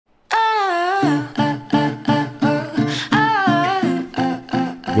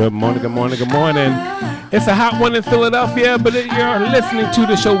Good morning, good morning, good morning. It's a hot one in Philadelphia, but you're listening to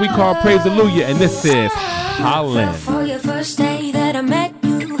the show we call Praise Hallelujah, and this is Holland. For your first day that I met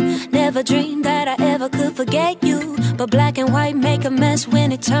you, never dreamed that I ever could forget you, but black and white make a mess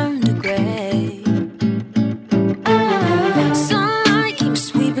when it turned to gray. Sunlight came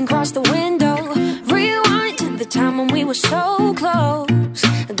sweeping across the window, rewind to the time when we were so close.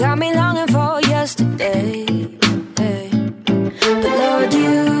 Got me longing for yesterday. But Lord,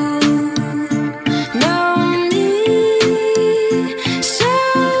 you know me so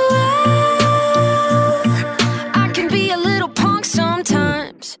well. I can be a little punk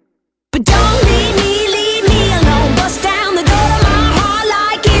sometimes, but don't leave me alone. Bust down the door to my heart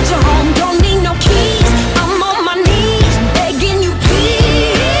like it's your home. Don't need no keys, I'm on my knees begging you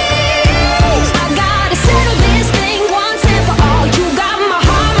please. I gotta settle this thing once and for all. You got my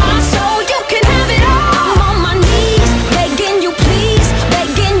heart, my soul, you can have it all. I'm on my knees begging you please,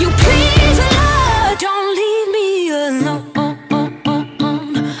 Lord, don't leave me alone.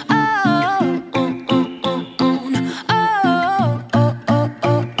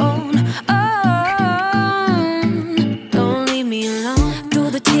 Don't leave me alone. Through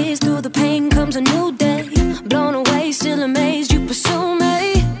the tears, through the pain comes a new day. Blown away, still amazed you pursue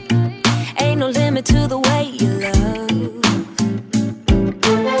me. Ain't no limit to the way you love.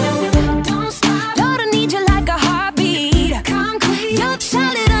 Don't stop. Lord, I need you like a heartbeat. Concrete. You're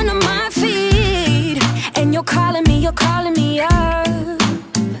solid under my feet. And you're calling me up.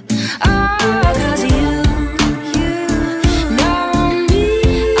 Oh, 'cause you know me.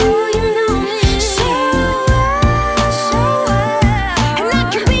 Oh, you know me so well. And I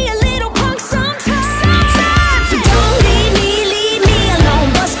can be a little punk sometimes. But don't leave me alone.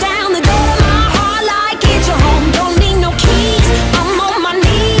 Bust down the door to my heart like it's your home. Don't need no keys, I'm on my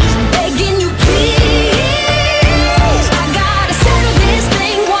knees begging you please. I gotta settle this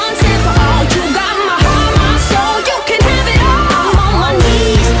thing once and for all. You got my heart, my soul, you can have it all. I'm on my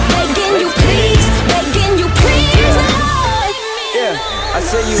knees begging you please, Lord. Yeah, I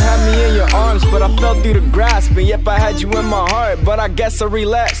say you had me in your arms, but I fell through the grasp. And yep, I had you in my heart, but I guess I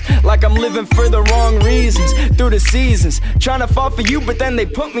relapsed. Like I'm living for the wrong reasons, through the seasons. Trying to fall for you, but then they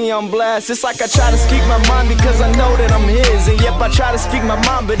put me on blast. It's like I try to speak my mind because I know that I'm his. And yep, I try to speak my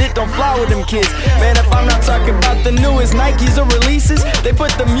mind, but it don't fly with them kids. Man, if I'm not talking about the newest Nikes or releases, they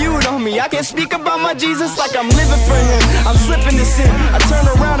put the mute on me. I can't speak about my Jesus like I'm living for him. I'm slipping this in, I turn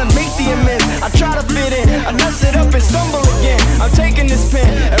around and make the amends. I try to fit in, I mess it up and stumble again. I'm taking this pen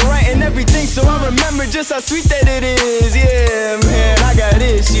and writing everything so I remember just how sweet that it is. Yeah, man, I got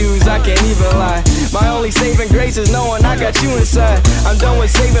issues, I can't even lie. My only saving grace is knowing I got you inside. I'm done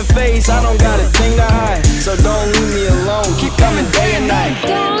with saving face, I don't got a thing to hide. So don't leave me alone, keep coming day and night.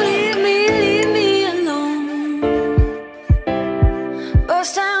 Don't leave me alone.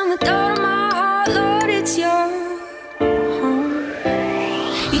 Bust down the door to my heart, Lord, it's your home.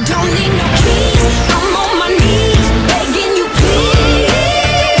 You don't need no keys, I'm on my knees begging you please.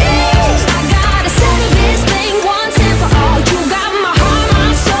 I gotta settle this thing once and for all. You got my heart, my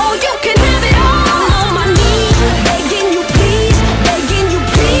soul, you can have it all. I'm on my knees begging you please,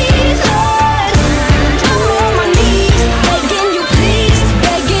 Lord. I'm on my knees begging you please,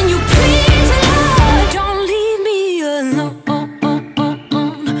 Lord. Don't leave me alone.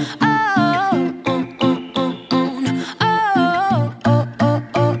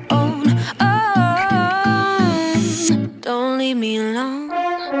 Don't leave me alone.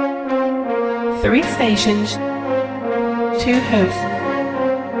 3 stations, 2 hosts,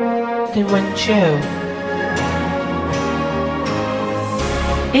 and 1 show.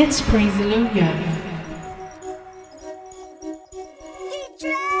 It's Praise Hallelujah.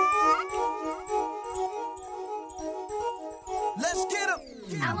 Let's get 'em.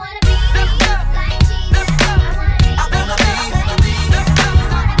 I wanna be like Jesus. I wanna be.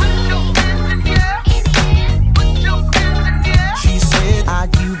 She said, "Are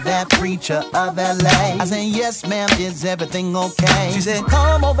you that preacher of LA?" I said, "Yes, ma'am. Is everything okay?" She said,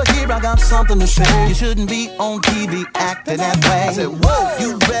 "Come over here. I got something to say. You shouldn't be on TV acting that way." I said, "Whoa,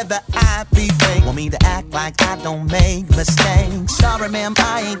 you rather I be fake? Want me to act like I don't make mistakes?" "Sorry, ma'am,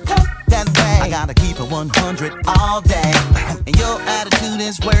 I ain't cut that way. I gotta keep it 100 all day. And your attitude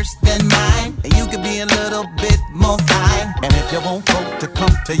is worse than mine. And you could be a little bit more kind. And if you want folk to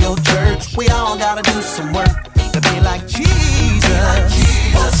come to your church, we all gotta do some work to be like Jesus."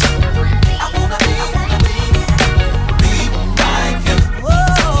 I wanna be like him.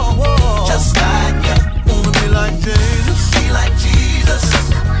 Whoa, just like him. Wanna be like Jesus. Be like Jesus.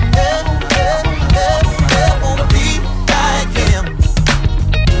 Wanna be like him.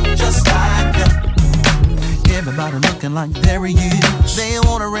 Just like him. seem like there he is. They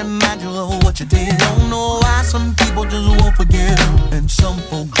wanna remind you of what you did. Don't know why some people just won't forget, and some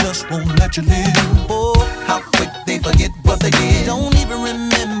folks just won't let you live. Oh, how quick they forget what they did. Don't even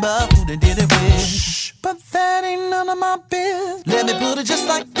remember who they did it with. Shh, but that ain't none of my biz. Let me put it just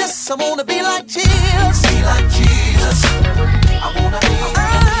like this. I wanna be like Jesus. Be like Jesus. I wanna be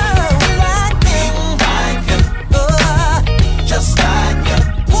like him. Like him. Just like him.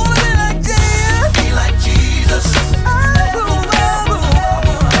 Wanna be like Jesus. Be like Jesus. I wanna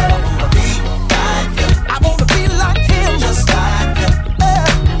be like him. I wanna be like him. Just like him.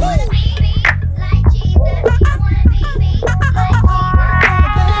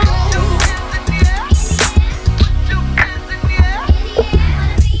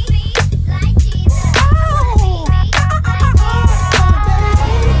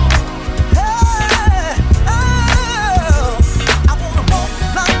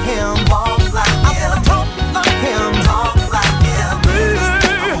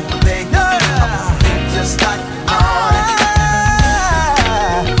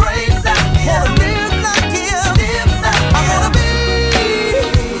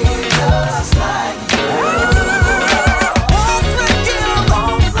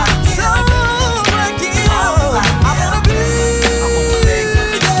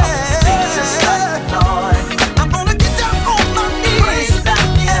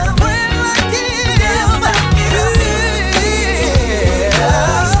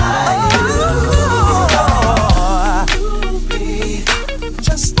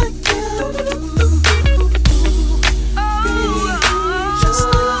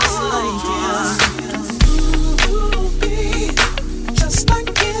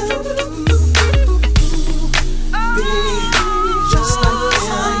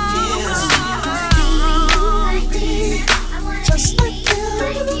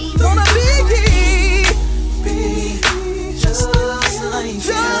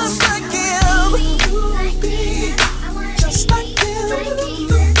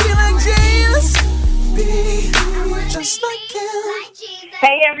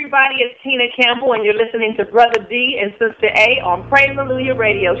 Campbell, and you're listening to Brother D and Sister A on Praise Hallelujah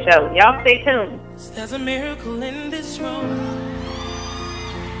Radio Show. Y'all stay tuned. There's a miracle in this room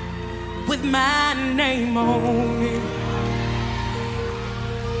with my name on it.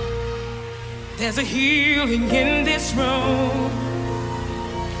 There's a healing in this room,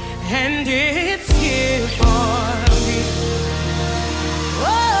 and it's here for me.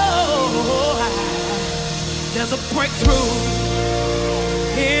 Oh, there's a breakthrough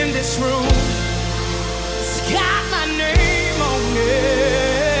in this room. It's got my name on it.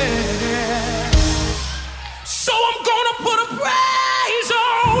 So I'm gonna put a praise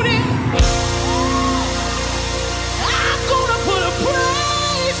on it. I'm gonna put a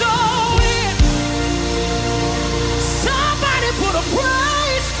praise on it. Somebody put a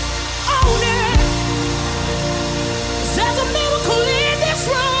praise on it. There's a miracle in this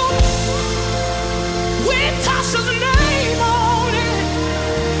room. We toss his name on it.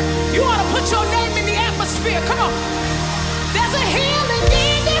 You ought to put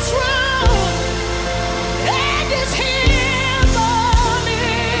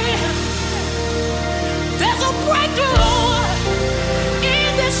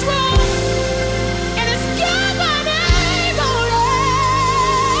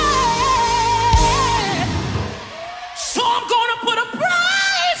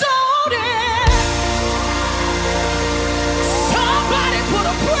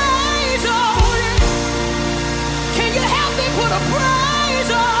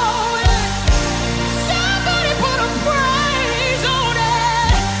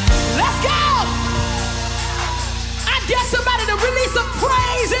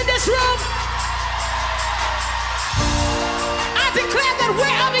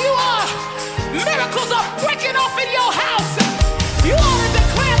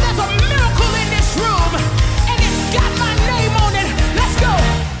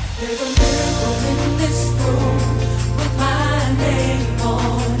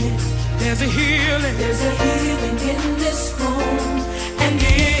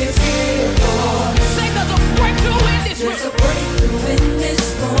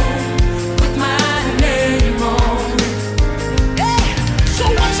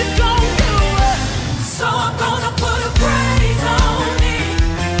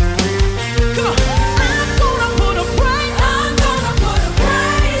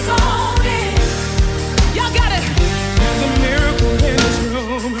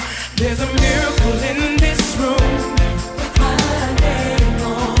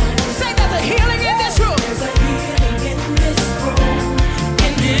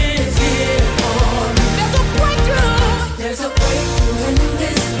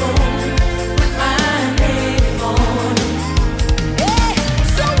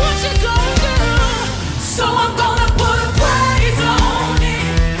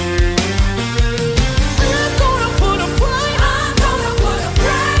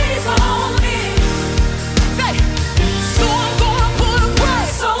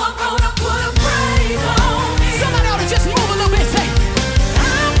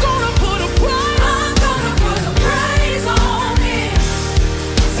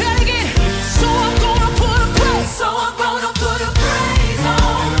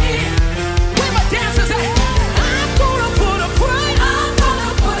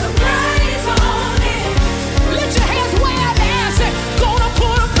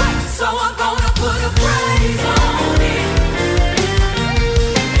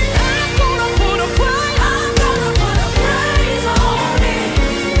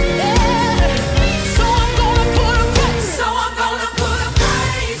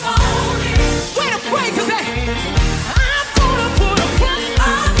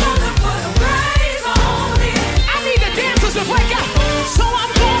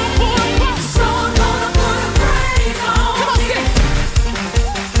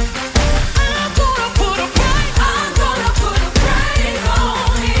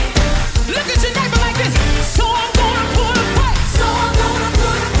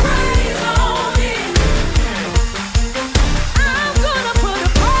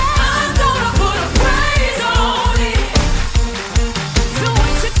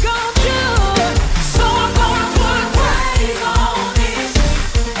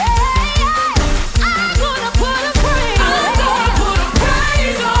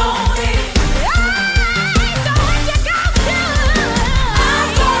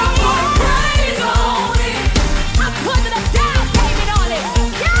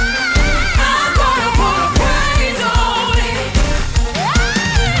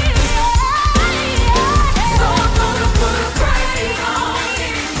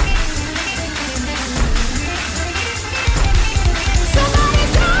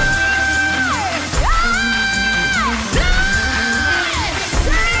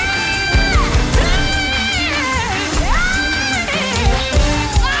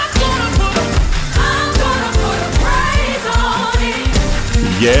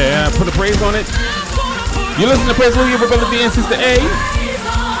Yeah, put a praise on it. You listen to Praise Hallelujah with Brother D and Sister A.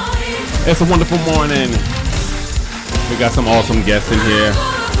 It's a wonderful morning. We got some awesome guests in here.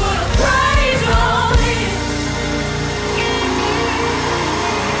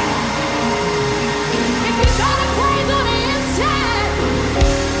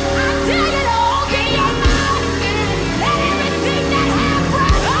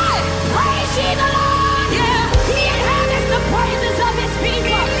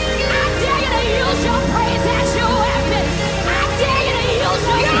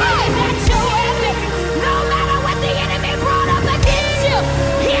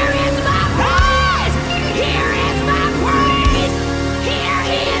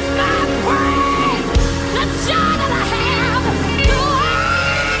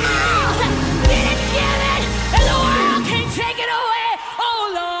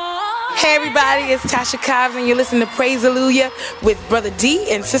 Hey everybody, it's Tasha Cobb and you're listening to Praise Hallelujah with Brother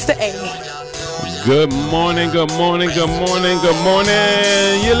D and Sister A. Good morning, good morning, good morning, good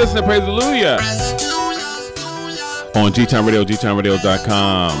morning. You're listening to Praise Hallelujah on G-Town Radio,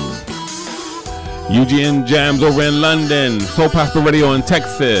 gtownradio.com. UGN Jams over in London, Soul Prosper Radio in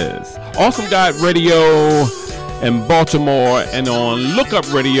Texas, Awesome God Radio in Baltimore, and on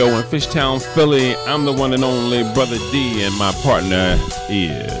Lookup Radio in Fishtown, Philly. I'm the one and only Brother D, and my partner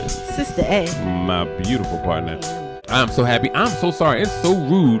is Sister A. My beautiful partner. I'm so happy. I'm so sorry. It's so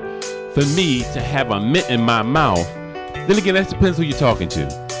rude for me to have a mint in my mouth. Then again, that depends who you're talking to.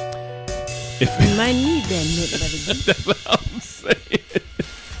 You might need that mint, Brother D. That's what I'm saying.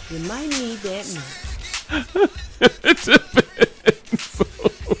 You might need that mint. It depends.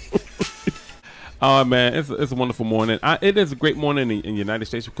 Oh man, it's a wonderful morning. It is a great morning in the United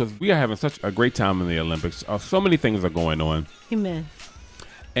States because we are having such a great time in the Olympics. So many things are going on. Amen.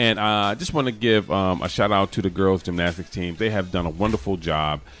 And I just want to give a shout out to the girls gymnastics team. They have done a wonderful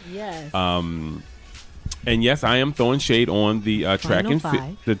job. Yes. And yes, I am throwing shade on the track and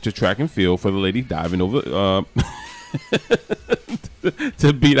the track and field for the lady diving over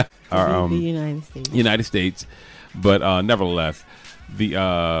to beat our the United States. United States. But nevertheless,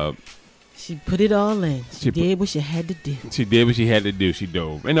 she put it all in. She did what she had to do. She did what she had to do. She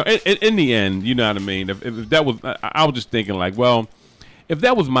dove. You know, in the end, you know what I mean. If that was, I was just thinking like, well, if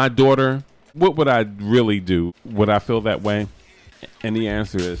that was my daughter, what would I really do? Would I feel that way? And the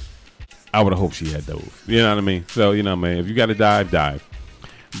answer is, I would have hoped she had dove. You know what I mean? So, you know what I mean? If you got to dive.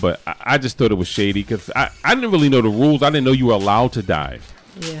 But I just thought it was shady because I didn't really know the rules. I didn't know you were allowed to dive.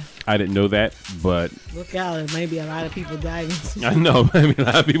 Yeah. I didn't know that, but... Look out. There may be a lot of people diving. I know. I mean, a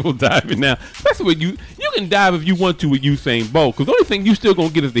lot of people diving now. Especially when you can dive if you want to with Usain Bolt because the only thing you still going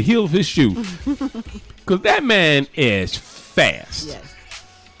to get is the heel of his shoe. Because that man is fast. Yes.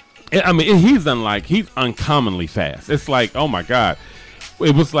 I mean, he's uncommonly fast. It's like, oh my God.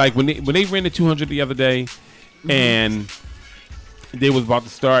 It was like when they ran the 200 the other day and they was about to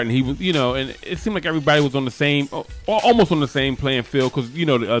start and he was, you know, and it seemed like everybody was on the same, almost on the same playing field because, you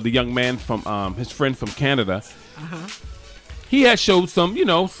know, the young man from, his friend from Canada, he had showed some, you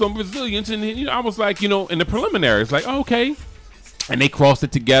know, some resilience. And, you know, I was like, you know, in the preliminaries, like, oh, okay. And they crossed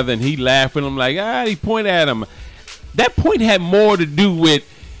it together and he laughed and I'm like, he pointed at him. That point had more to do with,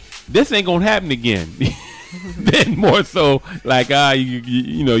 this ain't gonna happen again. Then more so like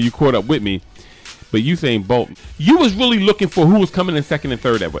you know you caught up with me, but Usain Bolt, you was really looking for who was coming in second and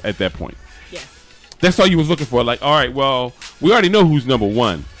third at that point. Yeah, that's all you was looking for. Like, all right, well, we already know who's number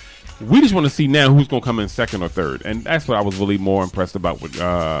one. We just want to see now who's gonna come in second or third, and that's what I was really more impressed about with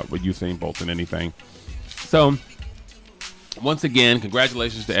Usain Bolt than anything. So once again,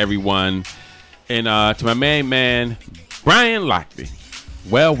 congratulations to everyone, and to my main man Brian Lochte.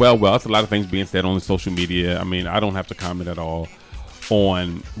 Well, that's a lot of things being said on the social media. I mean, I don't have to comment at all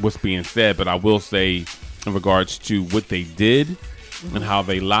on what's being said, but I will say in regards to what they did and how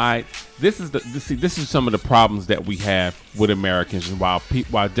they lied. This is some of the problems that we have with Americans and why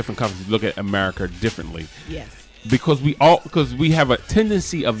different countries look at America differently. Yes. Because we have a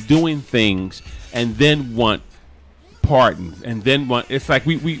tendency of doing things and then want pardons and then it's like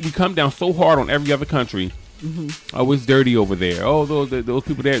we come down so hard on every other country. Oh, it's dirty over there. Oh, those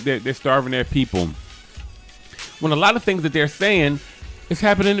people, they're starving their people. When a lot of things that they're saying is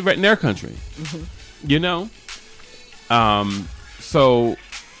happening right in their country. You know? So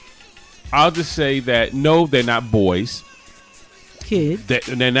I'll just say that, no, they're not boys. Kids.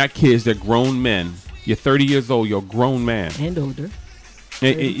 They're not kids. They're grown men. You're 30 years old. You're a grown man. And older.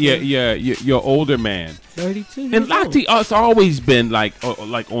 Yeah, you're an older man. 32 And Lochte has always been like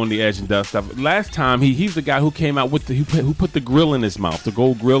on the edge and does stuff. Last time he's the guy who came out with who put the grill in his mouth, the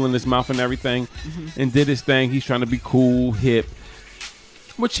gold grill in his mouth and everything, and did his thing. He's trying to be cool, hip.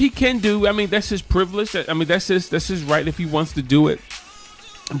 which he can do. I mean, that's his privilege. I mean, that's his right if he wants to do it.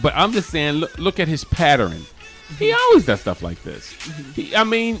 But I'm just saying, look at his pattern. He always does stuff like this. I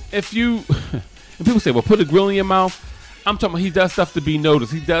mean, if people say, well, put a grill in your mouth, I'm talking about he does stuff to be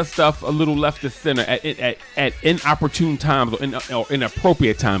noticed. He does stuff a little left of center at inopportune times or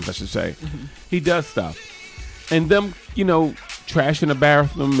inappropriate times, I should say. He does stuff. And them, trashing the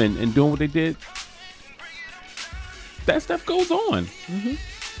bathroom and doing what they did, that stuff goes on.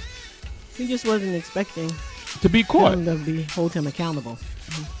 He just wasn't expecting to be caught. Them to hold him accountable.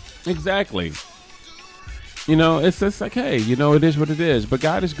 Exactly. It's just like, hey, it is what it is. But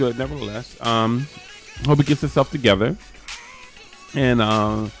God is good, nevertheless. Hope he gets himself together. And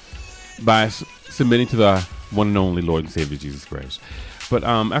by submitting to the one and only Lord and Savior Jesus Christ. But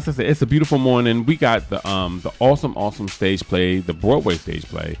as I said, it's a beautiful morning. We got the awesome stage play, the Broadway stage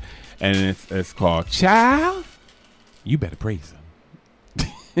play. And it's called Child, You Better Praise Him.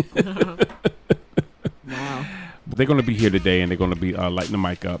 Wow. They're going to be here today, and they're going to be lighting the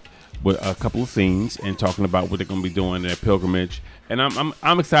mic up with a couple of scenes and talking about what they're going to be doing in their pilgrimage. And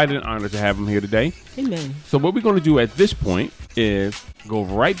I'm excited and honored to have them here today. Amen. So what we're going to do at this point is go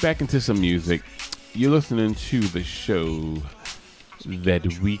right back into some music. You're listening to the show that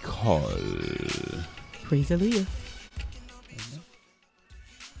we call Praise Hallelujah.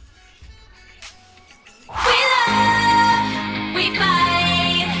 We love, we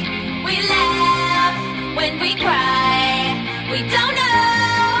fight, we laugh when we cry. We don't know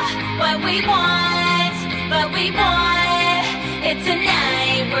what we want, but we want it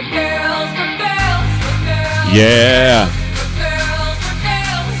tonight. We're girls, we're girls, we're girls. Yeah. We're girls, we're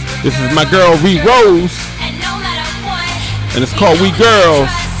girls, we're This is my girl, Ree Rose. and no matter what, And it's called We Girls.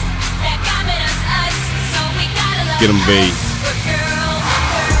 that God made us, so we gotta love Get 'em, babe. We're girls,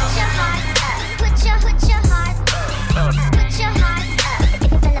 Put your heart up. Put your heart up. Put your heart up.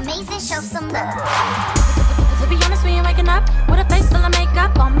 If you feel amazing, show some love. To be honest, we ain't waking up with a face full of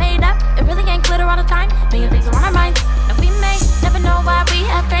makeup, all made up. It really ain't glitter all the time. Million things are on our minds, and we may never know why we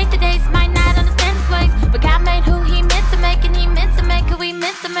have crazy days. Might not understand his ways, but God made who he meant to make, and he meant to make who he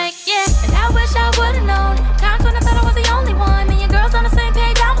meant to make. Yeah, and I wish I would've known times when I thought I was the only one. Me and girls on the same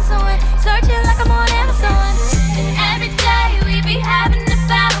page, I was on, searching like I'm on Amazon. And every day we be having the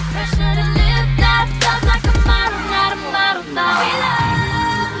battle, pressure to live life, love like a model, not a model. But we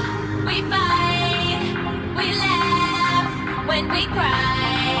love, we fight, we laugh when we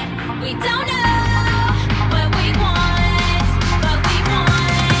cry. We don't know what we want, but we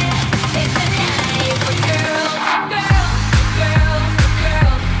want it tonight. We're girls, we're girls, we're girls, we're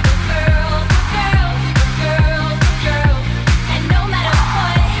girls, we're girls, we're girls, we're girls, and no matter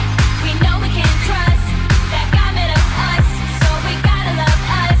what, we know we can trust that God made us, so we gotta love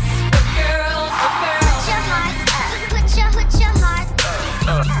us. We're girls, we're girls. Put your heart up. Put your heart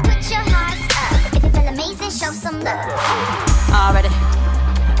up. Put your heart up. If you feel amazing, show some love. Already,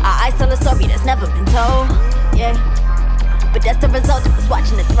 I tell a story that's never been told, yeah. But that's the result of us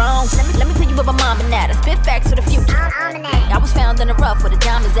watching the throne. Let me tell you what my mom and dad. I spit facts for the future. I was found in the rough where the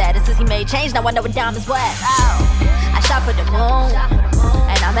diamonds at. And since he made change, now I know where diamonds were at. Oh, I shot for the moon,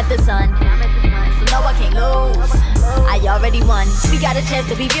 and I met the sun. So no, I can't lose. I already won. We got a chance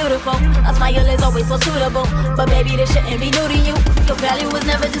to be beautiful. A smile is always so suitable. But baby, this shouldn't be new to you. Your value was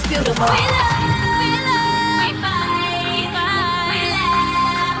never disputable. We love, we fight, we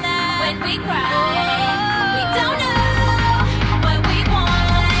laugh when we cry. We don't know what we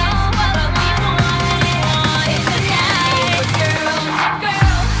want, but we want it tonight. We're girls, we're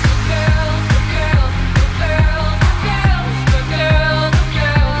girls, we're girls, we're girls, we're girls, we're girls, we're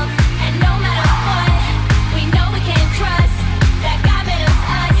girls, and no matter what, we know we can trust that God made us,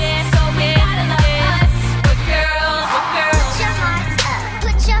 so we gotta love us. We're girls, we're girls. Put your heart up.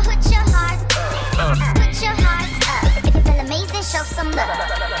 Put your heart up. Put your heart up. If you feel amazing, show some love.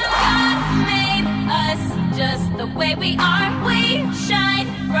 God made us just the way we are. We shine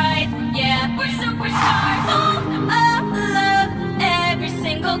bright, yeah, we're superstars. Full of love, every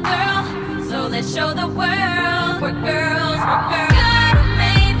single girl. So let's show the world we're girls, we're girls. God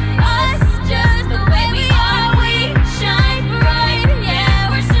made us just the way we are. We shine bright, yeah,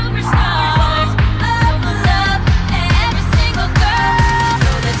 we're superstars. Full of love, every single girl. So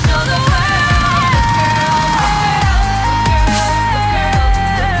let's show the world.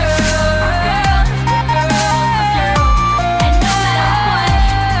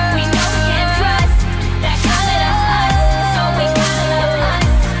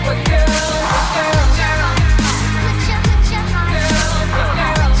 Put your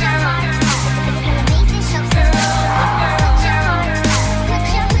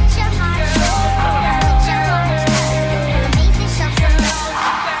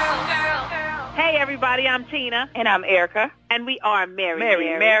everybody. I'm Tina. And I'm Erica. And we are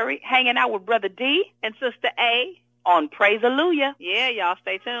Mary, hanging out with Brother D and Sister A on Praise Hallelujah. Yeah, y'all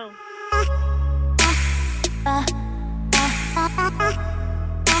stay tuned.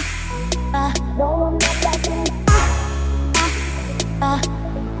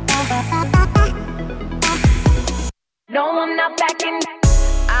 No, I'm not backing.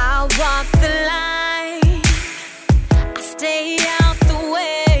 I'll walk the line. I stay out the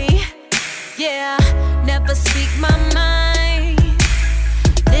way. Yeah, never speak my mind.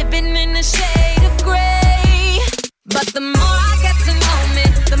 Living in the shade of gray. But the more I get to know me,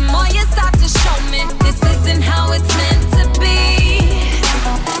 the more you start to show me this isn't how it's meant to be.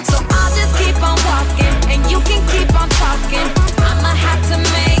 So I'll just keep on walking, and you can keep on talking. I'ma have to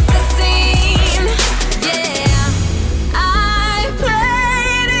make a scene. Yeah. I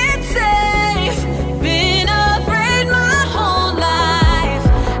played it safe, been afraid my whole life.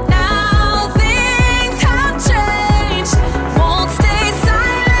 Now things have changed, won't stay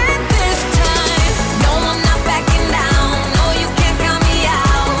silent this time. No, I'm not backing down, no, you can't count me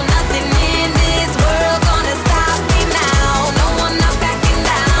out. Nothing in this world gonna stop me now. No, I'm not backing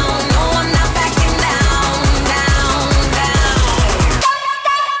down, no, I'm not backing down, down, down.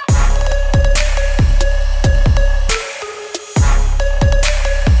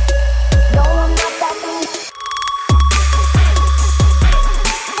 No, I'm not backing.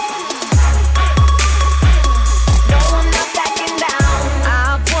 No, I'm not backing down.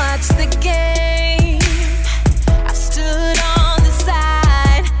 I've watched the game. I've stood on the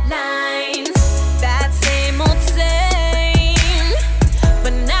sidelines. That same old same.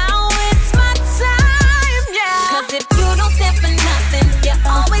 But now it's my time, yeah. 'Cause if you don't stand for nothing, you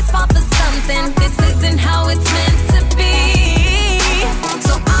always fall for something. This isn't how it's meant to be.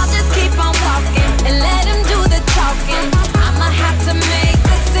 So I'll just keep on walking and let him do the talking. I'ma have to make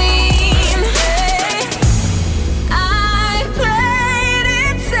a scene. Hey. I played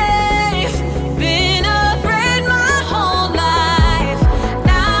it safe, been afraid my whole life.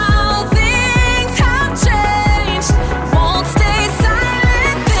 Now things have changed, won't stay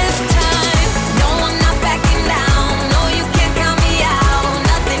silent this time. No, I'm not backing down, no, you can't count me out.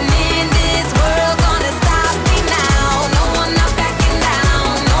 Nothing in this world gonna stop me now. No, I'm not backing down,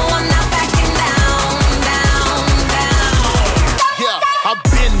 no, I'm not backing down, down, down. Yeah, I've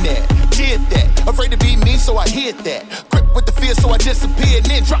been there, did that. Afraid to be me, so I hid that. Grip with the fear, so I disappeared.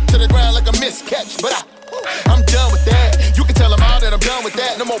 And then dropped to the ground like a miscatch. But I'm done with that. You can tell them all that I'm done with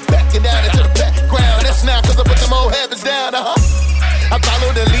that. No more backing down into the background. That's now 'cause I put them old habits down, I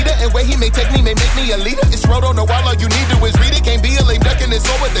follow the leader, and where he may take me may make me a leader. It's road on the wall, all you need to is read it. Can't be a lame duck in this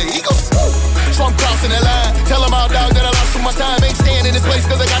hole with the Eagles. So I'm crossing the line. Tell them all, dog, that I lost too much time. Ain't staying in this place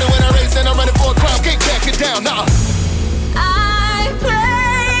 'cause I gotta win a race and I'm running for a crown. Can't back it down, nah. I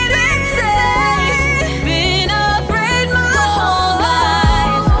played it safe, been afraid my whole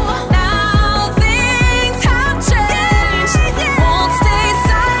life. Now things have changed, won't stay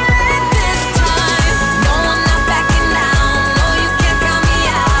silent this time. No, I'm not backing down, no, you can't count me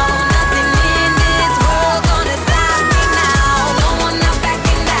out. Nothing in this world gonna stop me now. No, I'm not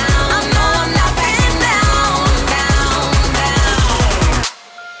backing down, no, I'm not backing down, down, down.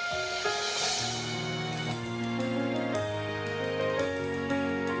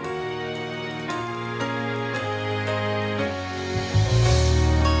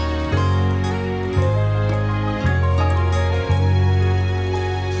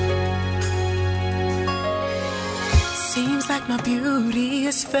 Seems like my beauty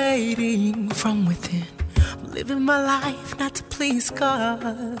is fading from within. I'm living my life not to please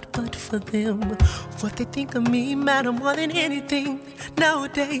God, but for them. What they think of me matter more than anything.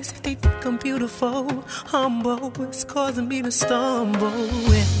 Nowadays, if they think I'm beautiful, humble, it's causing me to stumble.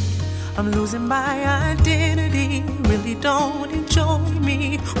 And I'm losing my identity, really don't enjoy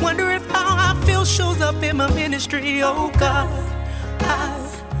me. Wonder if how I feel shows up in my ministry. Oh God, I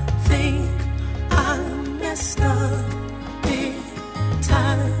think I'm messed up big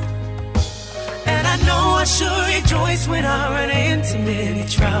time. And I know I should rejoice when I run into many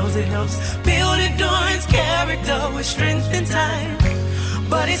trials. It helps build endurance, character with strength and time.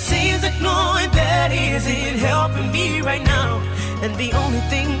 But it seems that knowing that isn't helping me right now. And the only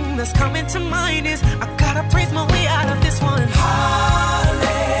thing that's coming to mind is I gotta praise my way out of this one. Hallelujah.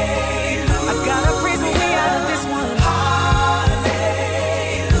 I gotta praise my way out of this one. Hallelujah.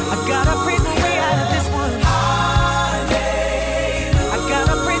 I gotta praise my way out of this one. Hallelujah. I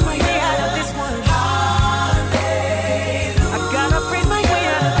gotta praise my way out of this one. Hallelujah. I gotta praise my way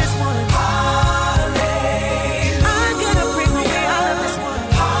out of this one. Hallelujah. I gotta praise my way out of this one.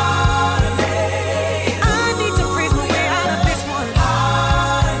 Hallelujah. I need to praise my way out of this one.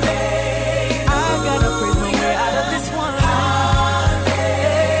 Hallelujah. I gotta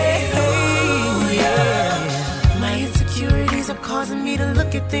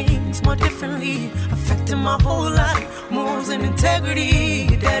at things more differently, affecting my whole life, morals and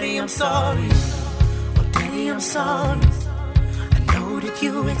integrity. Daddy, I'm sorry. Oh, Daddy, I'm sorry. I know that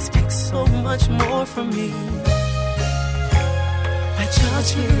you expect so much more from me. My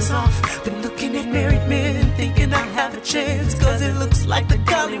judgment's off. Been looking at married men, thinking I have a chance, cause it looks like the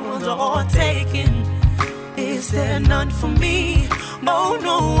godly ones are all taken. Is there none for me? Oh,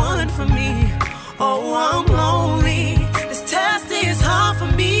 no one for me. Oh, I'm lonely. This test is hard for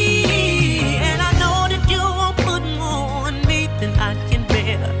me. And I know that you won't put more on me than I can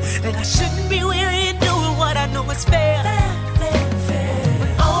bear. And I shouldn't be weary in doing what I know is fair. But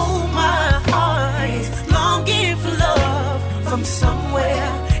oh, my heart is longing for love from somewhere,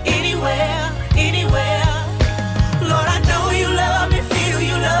 anywhere, anywhere. Lord, I know you love me, feel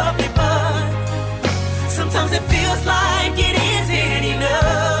you love me, but sometimes it feels like it isn't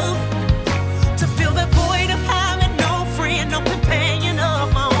enough to fill the void of having no friend, no companion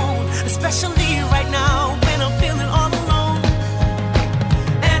of my own, especially right now when I'm feeling all alone.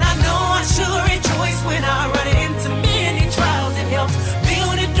 And I know I should rejoice when I run into many trials. It helps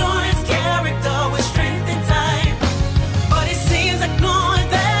build endurance, character with strength and time. But it seems like knowing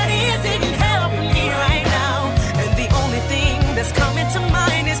that isn't helping me right now. And the only thing that's coming to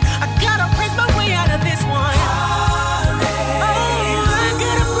mind is I gotta praise my way out of this one.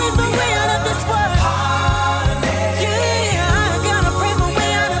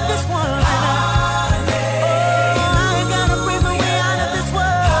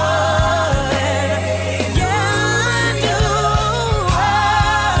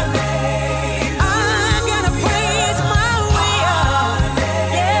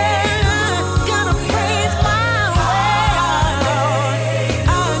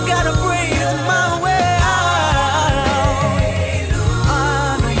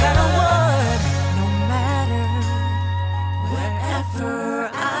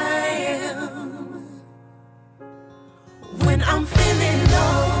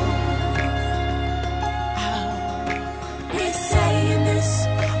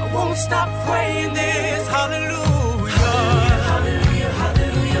 Stop praying this, hallelujah, hallelujah,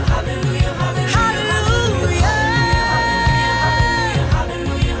 hallelujah, hallelujah, hallelujah, hallelujah,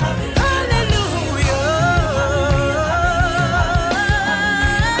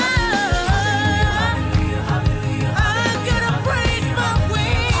 hallelujah. I'm gonna praise my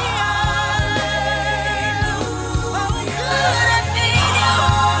way out. Oh, God, I need you.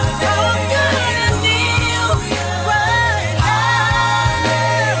 Oh, God, I need you right now.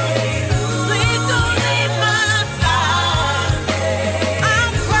 Please don't leave my side.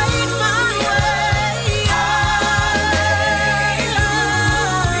 I'll praise my way out.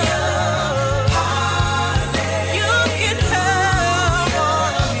 You can help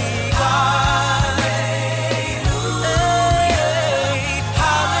me, God.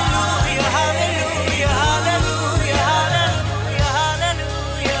 Hallelujah, hallelujah, hallelujah, hallelujah,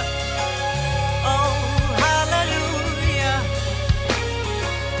 hallelujah. Oh, hallelujah.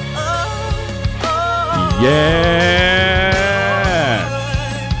 Yeah.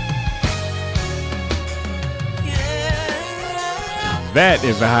 That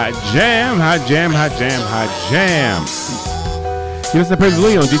is a hot jam, hot jam, hot jam, hot jam. You listen to Praise the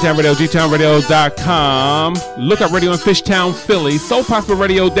Lee on G-Town Radio, gtownradio.com. Look up Radio in Fishtown, Philly. Soul Possible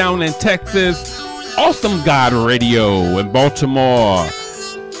Radio down in Texas. Awesome God Radio in Baltimore.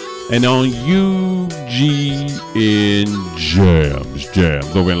 And on UGN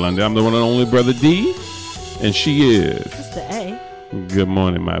Jams over in London. I'm the one and only Brother D. And she is Sister A. Good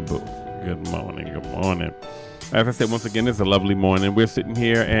morning, my boo. Good morning, good morning. As I said, once again, it's a lovely morning. We're sitting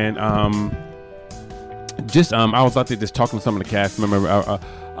here and I was out there just talking to some of the cast members.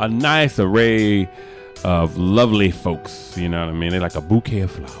 A nice array of lovely folks, you know what I mean? They're like a bouquet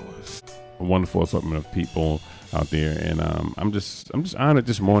of flowers. A wonderful assortment of people out there, and I'm just honored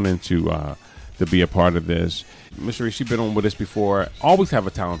this morning to be a part of this. Miss Cherie, she's been on with us before. Always have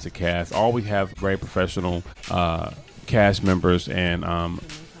a talented cast. Always have very professional cast members, and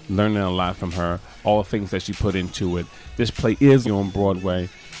learning a lot from her. All the things that she put into it. This play is on Broadway,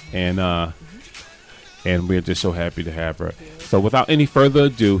 and we're just so happy to have her. So without any further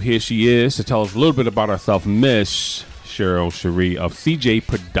ado, here she is to tell us a little bit about herself, Miss Cheryl Cherie of CJ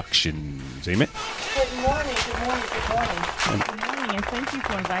Productions. Amen. Good morning, good morning, good morning. Good morning, and thank you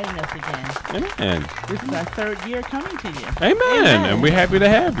for inviting us again. Amen. This is our third year coming to you. Amen. And we're happy to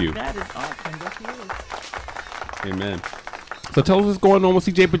have you. That is awesome. Yes, it is. Amen. So tell us what's going on with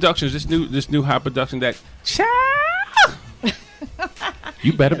CJ Productions, this new hot production that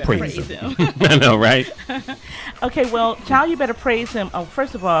You better praise him. I know, right? Okay, well, child, you better praise him.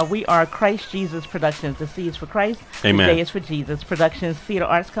 First of all, we are Christ Jesus Productions. The C is for Christ. Amen. The J is for Jesus Productions Theater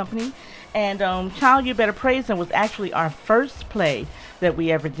Arts Company. And Child, You Better Praise Him was actually our first play that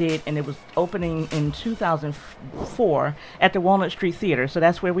we ever did, and it was opening in 2004 at the Walnut Street Theater. So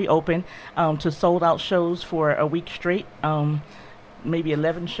that's where we opened to sold-out shows for a week straight, maybe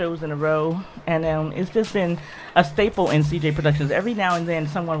 11 shows in a row. And it's just been a staple in CJ Productions. Every now and then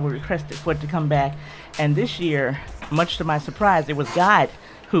someone will request it for it to come back. And this year, much to my surprise, it was God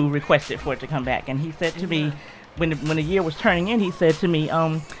who requested for it to come back. And he said to me, when the year was turning in, he said to me,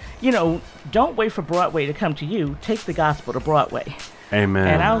 you know, don't wait for Broadway to come to you. Take the gospel to Broadway. Amen.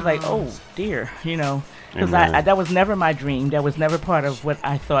 And I was like, oh, dear, you know, because that was never my dream. That was never part of what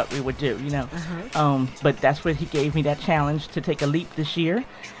I thought we would do, you know. But that's what he gave me, that challenge to take a leap this year.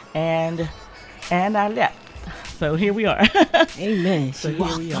 And I leapt. So here we are. Amen. So she here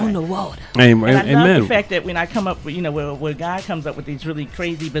walked we are. on the water. Amen. And I love the fact that when I come up with, you know, where God comes up with these really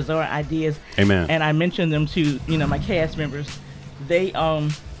crazy, bizarre ideas. Amen. And I mention them to, you know, my cast members, they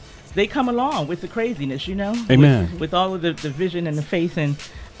come along with the craziness, you know. Amen. With all of the vision and the faith and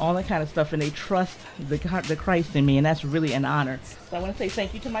all that kind of stuff, and they trust the Christ in me, and that's really an honor. So I want to say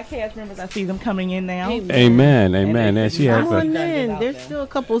thank you to my cast members. I see them coming in now. Amen. And she has come on in. There's still a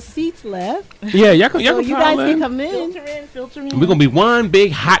couple seats left. Yeah, y'all can you guys can come in. Filter in. We're going to be one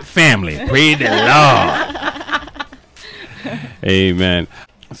big hot family. Praise the Lord. Amen.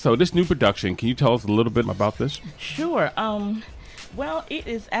 So this new production, can you tell us a little bit about this? Sure. Well, it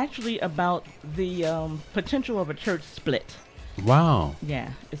is actually about the potential of a church split. Wow. Yeah,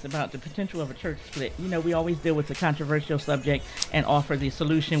 it's about the potential of a church split. You know, we always deal with the controversial subject and offer the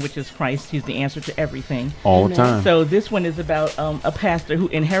solution, which is Christ. He's the answer to everything. All the time. So this one is about a pastor who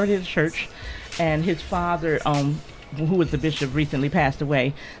inherited a church, and his father, who was the bishop, recently passed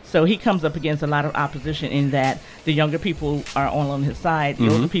away. So he comes up against a lot of opposition in that the younger people are all on his side. The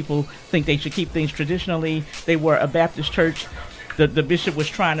older people think they should keep things traditionally. They were a Baptist church. The bishop was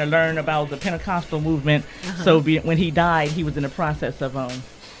trying to learn about the Pentecostal movement. So when he died, he was in the process of,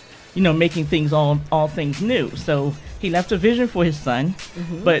 you know, making things all things new. So he left a vision for his son,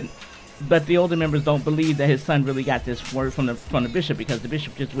 but the older members don't believe that his son really got this word from the bishop, because the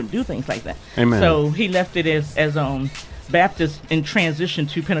bishop just wouldn't do things like that. Amen. So he left it as Baptist in transition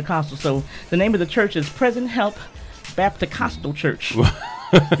to Pentecostal. So the name of the church is Present Help Baptist-Costal Church.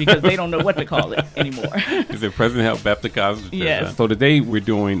 Because they don't know what to call it anymore. Is it Present Help Baptist Costal Church? Yes. So today we're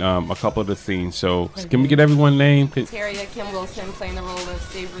doing a couple of the scenes. So can we get everyone's name? Terria Kim Wilson playing the role of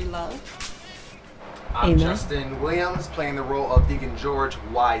Savory Love. I'm Justin Williams playing the role of Deacon George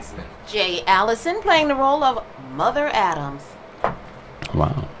Wiseman. Jay Allison playing the role of Mother Adams.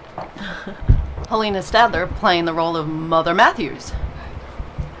 Wow. Helena Stadler playing the role of Mother Matthews.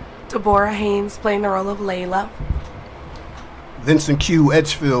 Deborah Haynes playing the role of Layla. Vincent Q.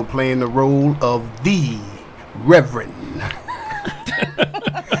 Edgefield playing the role of the Reverend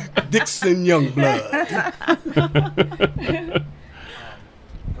Dixon Youngblood.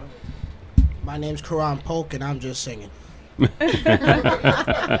 My name's Karan Polk, and I'm just singing.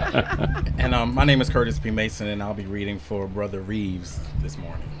 And my name is Curtis P. Mason, and I'll be reading for Brother Reeves this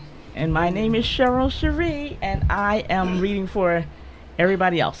morning. And my name is Cheryl Cherie, and I am reading for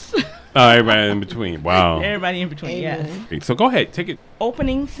everybody else. Oh, everybody in between. Wow. Everybody in between, yeah. So go ahead, take it.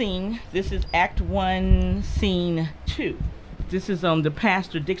 Opening scene. This is Act 1, Scene 2. This is the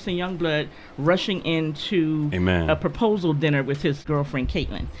pastor, Dixon Youngblood, rushing into a proposal dinner with his girlfriend,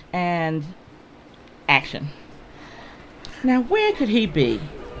 Caitlin. And action. Now, where could he be?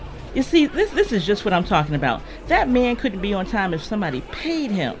 You see, this is just what I'm talking about. That man couldn't be on time if somebody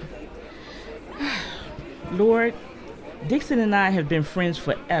paid him. Lord, Dixon and I have been friends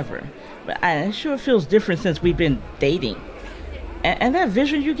forever, but it sure feels different since we've been dating. And that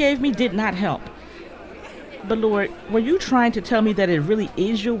vision you gave me did not help. But Lord, were you trying to tell me that it really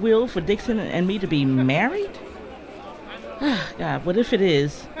is your will for Dixon and me to be married? God, what if it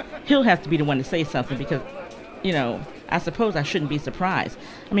is? He'll have to be the one to say something because, you know, I suppose I shouldn't be surprised.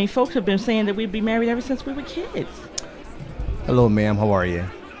 I mean, folks have been saying that we'd be married ever since we were kids. Hello, ma'am. How are you?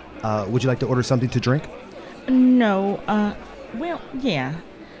 Would you like to order something to drink? No, well, yeah.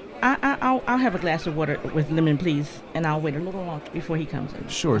 I'll have a glass of water with lemon, please, and I'll wait a little longer before he comes in.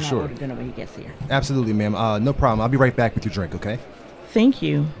 Sure, and sure. I'll order dinner when he gets here. Absolutely, ma'am. No problem. I'll be right back with your drink, okay? Thank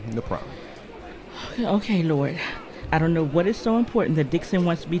you. No problem. Okay, Lord. I don't know what is so important that Dixon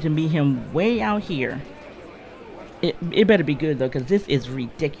wants me to meet him way out here. It better be good, though, because this is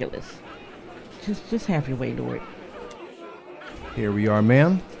ridiculous. Just have your way, Lord. Here we are,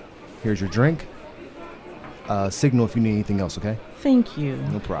 ma'am. Here's your drink. Signal if you need anything else, okay? Thank you.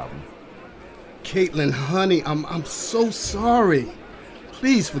 No problem. Caitlin, honey, I'm so sorry.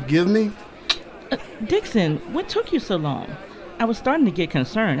 Please forgive me. Dixon, what took you so long? I was starting to get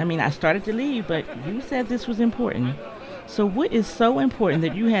concerned. I mean, I started to leave, but you said this was important. So what is so important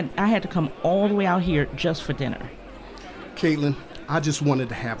that I had to come all the way out here just for dinner? Caitlin, I just wanted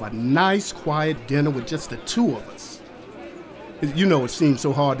to have a nice, quiet dinner with just the two of us. You know, it seems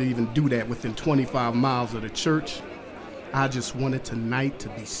so hard to even do that within 25 miles of the church. I just wanted tonight to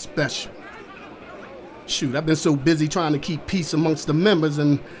be special. Shoot, I've been so busy trying to keep peace amongst the members,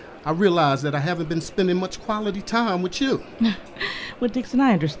 and I realized that I haven't been spending much quality time with you. Well, Dixon,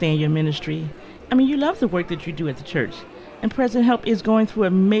 I understand your ministry. I mean, you love the work that you do at the church. And Present Help is going through a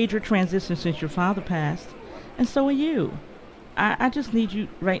major transition since your father passed. And so are you. I just need you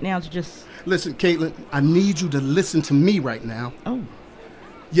right now to just... Listen, Caitlin, I need you to listen to me right now. Oh.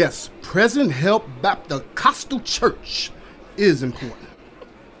 Yes, Present Help Baptist Costal Church is important.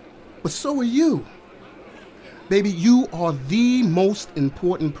 But so are you. Baby, you are the most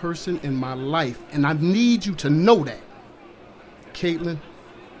important person in my life, and I need you to know that. Caitlin,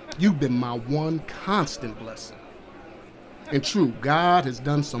 you've been my one constant blessing. And true, God has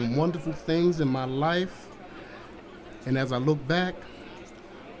done some wonderful things in my life. And as I look back,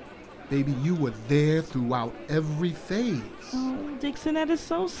 baby, you were there throughout every phase. Oh, Dixon, that is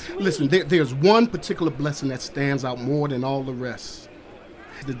so sweet. Listen, there's one particular blessing that stands out more than all the rest.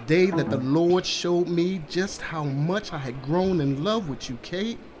 The day that the Lord showed me just how much I had grown in love with you,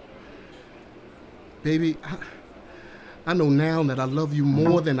 Kate. Baby, I know now that I love you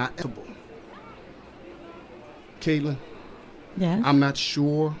more than I ever. Caitlin, yes? I'm not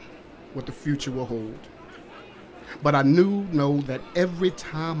sure what the future will hold. But I know that every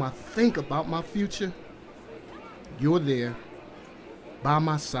time I think about my future, you're there by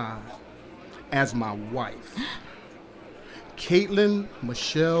my side as my wife. Caitlin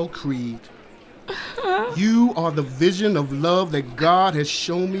Michelle Creed, you are the vision of love that God has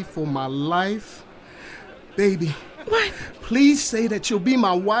shown me for my life. Baby, what? Please say that you'll be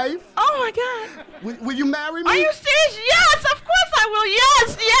my wife. Oh, my God. Will you marry me? Are you serious? Yes, of course I will.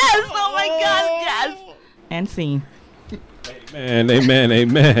 Yes, yes. Oh, my God, yes. And scene.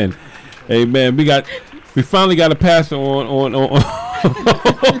 Amen. We finally got a pastor on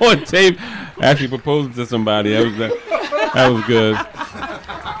tape actually proposing to somebody. That was good.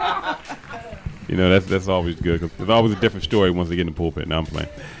 You know, that's always good because there's always a different story once they get in the pulpit. Now I'm playing,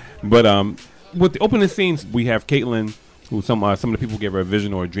 but with the opening scenes, we have Caitlin, who some of the people gave her a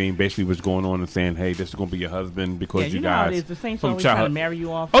vision or a dream, basically what's going on and saying, "Hey, this is going to be your husband because you guys." How it is. The Saints always trying to marry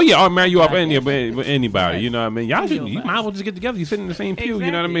you off. Oh yeah, I'll marry you off anybody. Right. You know what I mean? Y'all should, you might as well just get together. You sit in the same pew. Exactly.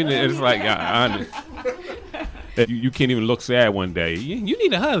 You know what I mean? It's like you can't even look sad one day. You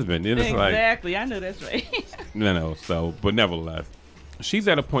need a husband. And it's exactly. I know that's right. No. So, but nevertheless, she's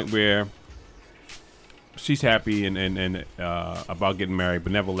at a point where she's happy and about getting married,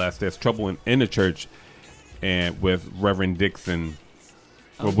 but nevertheless, there's trouble in the church. And with Reverend Dixon,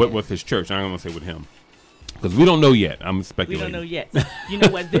 or with his church, I don't want to say with him, because we don't know yet. I'm speculating. We don't know yet. You know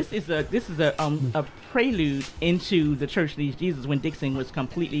what? This is a prelude into the Church of Jesus when Dixon was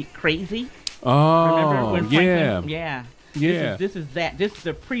completely crazy. Oh, remember when Franklin, yeah. This is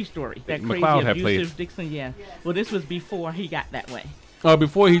the pre-story. That McLeod crazy abusive Dixon. Yeah. Well, this was before he got that way. Oh,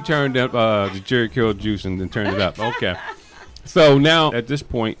 before he turned up the Jerry Curl juice and then turned it up. Okay. So now, at this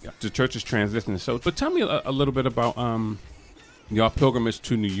point, the church is transitioning. So, but tell me a little bit about your pilgrimage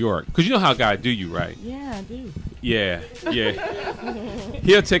to New York, because you know how God do you, right? Yeah, I do. Yeah.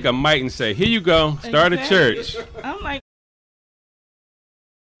 He'll take a mic and say, "Here you go, start a church." I'm like,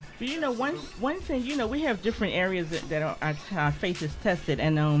 but you know, one thing, you know, we have different areas that our faith is tested,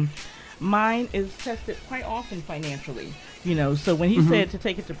 and mine is tested quite often financially. You know, so when he said to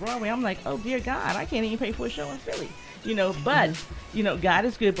take it to Broadway, I'm like, oh dear God, I can't even pay for a show in Philly. You know, but, you know, God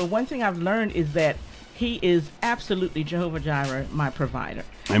is good. But one thing I've learned is that he is absolutely Jehovah Jireh, my provider.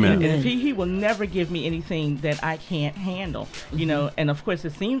 Amen. And he will never give me anything that I can't handle, you know. And, of course,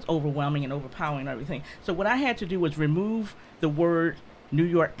 it seems overwhelming and overpowering and everything. So what I had to do was remove the word New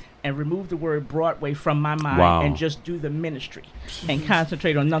York and remove the word Broadway from my mind and just do the ministry and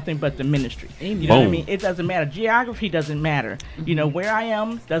concentrate on nothing but the ministry. You know what I mean? It doesn't matter. Geography doesn't matter. You know, where I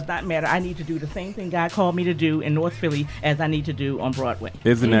am does not matter. I need to do the same thing God called me to do in North Philly as I need to do on Broadway.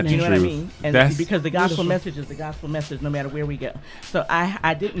 Isn't that true? You know what I mean? And because the gospel beautiful. Message is the gospel message no matter where we go. So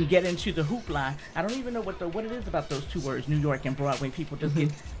I didn't get into the hoopla. I don't even know what it is about those two words, New York and Broadway. People just get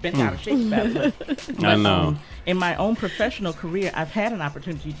bent out of shape about it. I know. In my own professional career, I've had an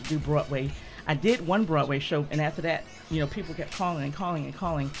opportunity to do Broadway. I did one Broadway show, and after that, people kept calling and calling and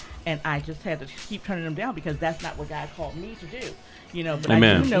calling, and I just had to keep turning them down because that's not what God called me to do. But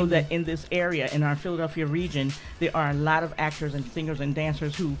Amen. I do know that in this area, in our Philadelphia region, there are a lot of actors and singers and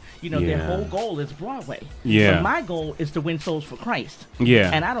dancers who, their whole goal is Broadway. Yeah. But my goal is to win souls for Christ. Yeah.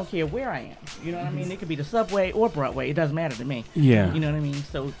 And I don't care where I am. You know what I mean? It could be the subway or Broadway. It doesn't matter to me. Yeah. You know what I mean?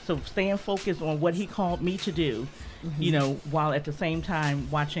 So staying focused on what he called me to do, while at the same time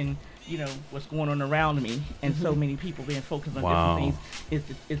watching, what's going on around me, and so many people being focused on different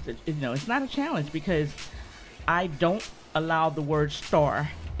things, it's not a challenge because I don't allow the word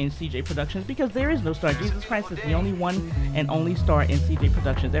star in CJ Productions because there is no star. Jesus Christ is the only one and only star in CJ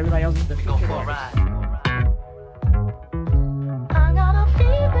Productions. Everybody else is the featured artist. I got a feeling.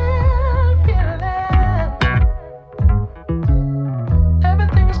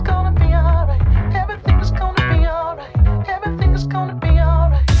 Everything's gonna be alright. Everything's gonna be alright. Everything's gonna be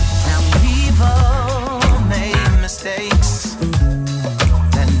alright. Now we've all made mistakes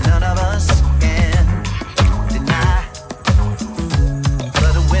that none of us can deny.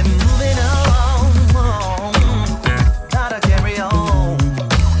 But we're moving on, gotta carry on.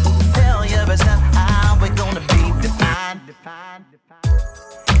 Failure is not how we're gonna be defined.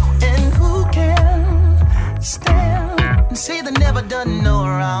 And who can stand and say they never done no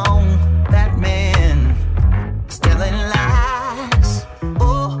wrong? That man is telling lies.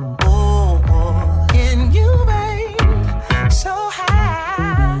 And you ain't so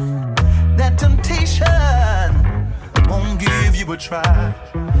high that temptation won't give you a try.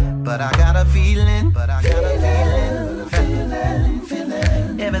 But I got a feeling,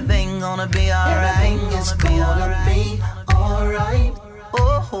 everything gonna be alright. It's gonna be alright.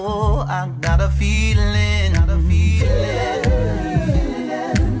 Oh, I got a feeling,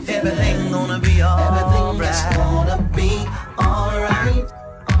 everything gonna be alright. Everything is gonna be alright.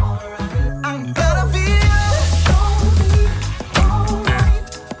 I got a feeling,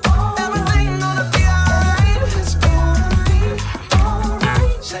 everything gonna be alright. It's gonna be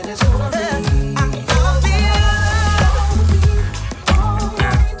alright. Said it's gonna be. I got a feeling,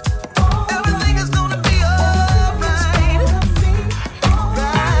 everything is gonna be alright.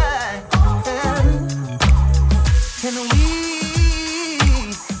 Can we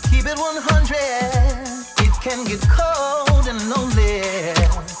keep it 100? It can get cold and lonely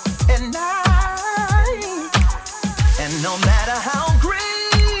at night. And no matter how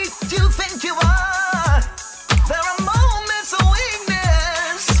great you think you are, there are moments of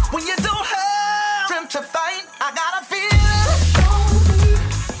weakness when you don't have strength to fight. I got a feeling,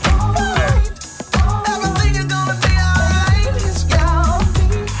 everything is gonna be alright. It's gonna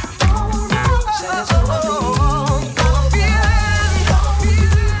be alright. Said it's gonna be.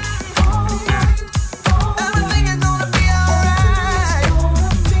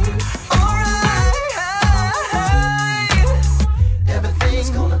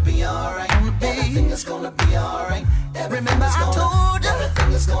 Remember I told you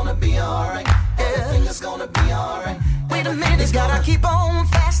everything is gonna be alright. Everything is gonna be alright. Wait a minute, gotta keep on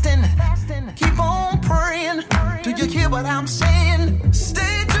fasting, keep on praying. Do you hear what I'm saying?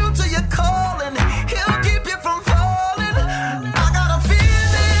 Stay true to your calling. He'll keep you from falling. I got a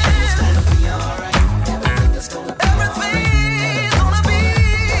feeling it's gonna be alright. Everything is gonna be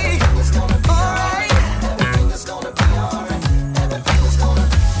alright. Everything is gonna be alright. Everything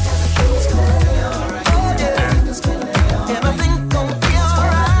is gonna be alright. Oh yeah. Everything gonna be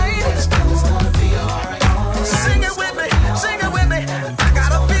alright. It's gonna be alright. Sing it with me, sing it with me. I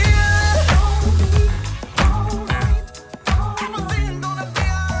got a feeling. Everything gonna be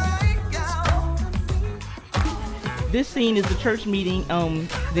alright. This scene is the church meeting.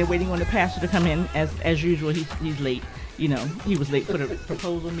 They're waiting on the pastor to come in. As usual, he's late. He was late for the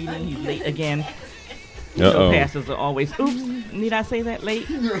proposal meeting. He's late again. Pastors are always. Oops, need I say that late?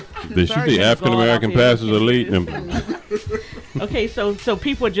 Did she say African American pastors are late? Okay, so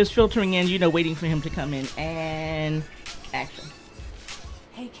people are just filtering in, waiting for him to come in. And action.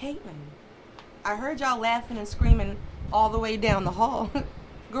 Hey, Caitlin, I heard y'all laughing and screaming all the way down the hall.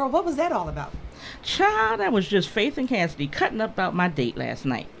 Girl, what was that all about? Child, that was just Faith and Cassidy cutting up about my date last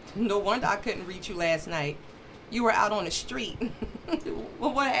night. No wonder I couldn't reach you last night. You were out on the street.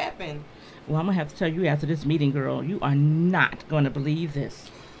 Well, what happened? Well, I'm going to have to tell you after this meeting, girl. You are not going to believe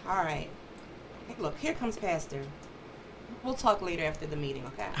this. All right. Hey, look, here comes Pastor. We'll talk later after the meeting,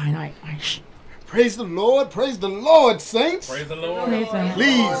 okay? All right. Praise the Lord, saints. Praise the Lord.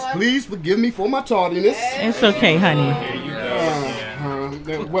 Please forgive me for my tardiness. It's okay, honey.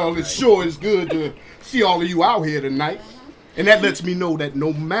 Well, it sure is good to see all of you out here tonight. And that lets me know that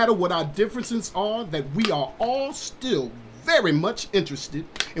no matter what our differences are, that we are all still very much interested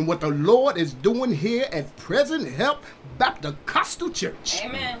in what the Lord is doing here at Present Help Baptist Church.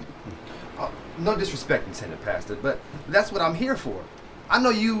 Amen. No disrespect intended, Pastor, but that's what I'm here for. I know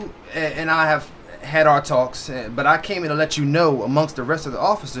you and I have had our talks, but I came in to let you know amongst the rest of the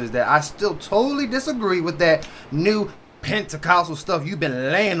officers that I still totally disagree with that new Pentecostal stuff you've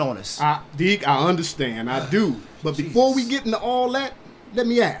been laying on us. Deke, I understand. I do. But before we get into all that, let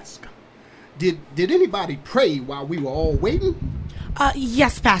me ask. Did anybody pray while we were all waiting?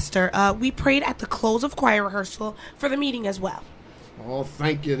 Yes, Pastor. We prayed at the close of choir rehearsal for the meeting as well. Oh,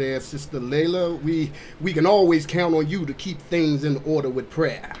 thank you there, Sister Layla. We can always count on you to keep things in order with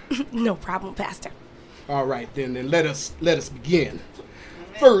prayer. No problem, Pastor. All right, then let us begin.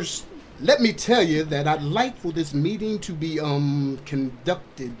 First, let me tell you that I'd like for this meeting to be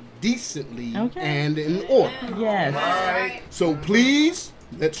conducted decently and in order. Yes. All right. So please,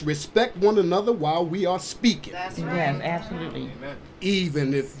 let's respect one another while we are speaking. That's right. Yes, absolutely.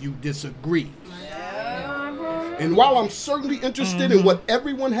 Even if you disagree. And while I'm certainly interested in what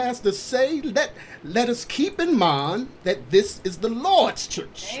everyone has to say, let us keep in mind that this is the Lord's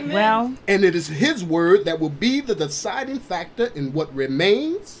church. Amen. Well, and it is His word that will be the deciding factor in what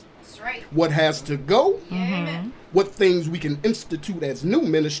remains, what has to go, what things we can institute as new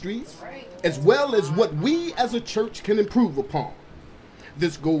ministries, as well as what we as a church can improve upon.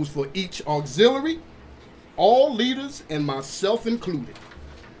 This goes for each auxiliary, all leaders, and myself included.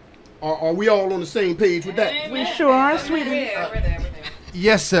 Are we all on the same page with that? We sure are, sweetie.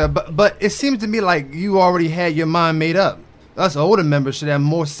 Yes, sir, but it seems to me like you already had your mind made up. Us older members should have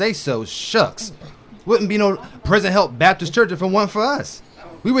more say-so. Shucks. Wouldn't be no Present Help Baptist Church if it wasn't for us.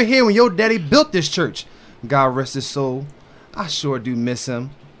 We were here when your daddy built this church. God rest his soul. I sure do miss him.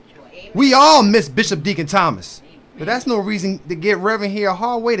 We all miss Bishop Deacon Thomas. But that's no reason to get Reverend here a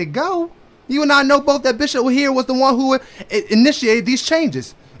hard way to go. You and I know both that Bishop here was the one who initiated these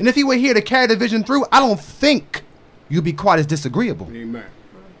changes. And if he were here to carry the vision through, I don't think you'd be quite as disagreeable. Amen.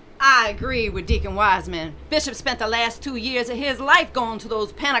 I agree with Deacon Wiseman. Bishop spent the last 2 years of his life going to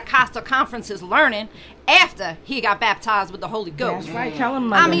those Pentecostal conferences learning after he got baptized with the Holy Ghost. That's right. Tell him,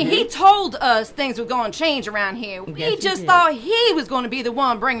 Mother. I mean, he told us things were going to change around here. Yes, he just did. thought he was going to be the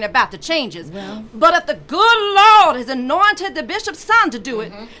one bringing about the changes. But if the good Lord has anointed the bishop's son to do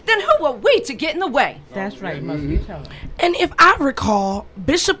it, then who are we to get in the way? That's right, Mother. You tell him. And if I recall,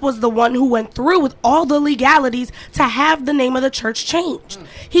 Bishop was the one who went through with all the legalities to have the name of the church changed.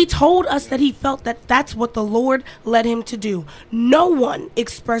 He told us that he felt that that's what the Lord led him to do. No one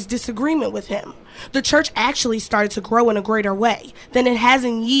expressed disagreement with him. The church actually started to grow in a greater way than it has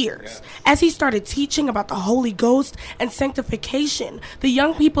in years. As he started teaching about the Holy Ghost and sanctification, the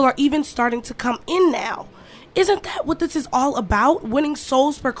young people are even starting to come in now. Isn't that what this is all about, winning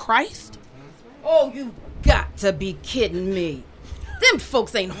souls for Christ? Oh, you got to be kidding me. Them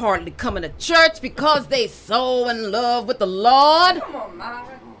folks ain't hardly coming to church because they so in love with the Lord. Come on,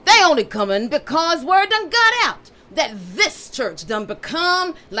 Myra. They only coming because word done got out that this church done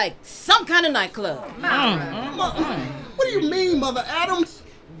become like some kind of nightclub. What do you mean, Mother Adams?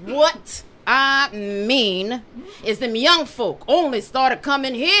 What I mean is them young folk only started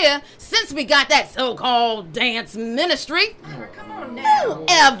coming here since we got that so-called dance ministry. Come on now. Who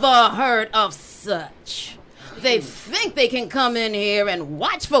ever heard of such? They think they can come in here and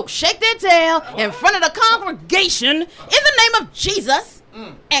watch folks shake their tail in front of the congregation in the name of Jesus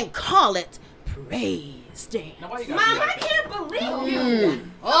and call it praise dance. Mom, I can't believe you.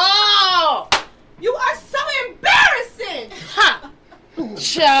 Oh! You are so embarrassing. Ha!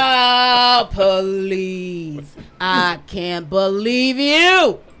 Child, please. I can't believe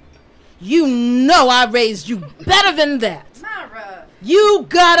you. You know I raised you better than that. Myra. You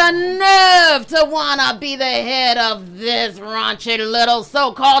got a nerve to wanna be the head of this raunchy little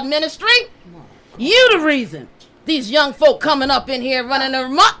so-called ministry? You the reason these young folk coming up in here running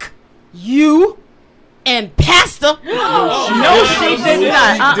amok. You and Pastor. No, she did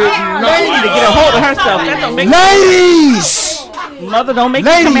not. Lady need to get a hold of herself. That don't make Ladies! Mother, don't make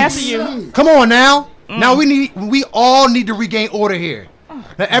me come after you. Come on now. Now we all need to regain order here.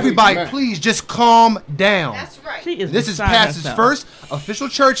 Now everybody, please just calm down. That's right. This is Pastor's first official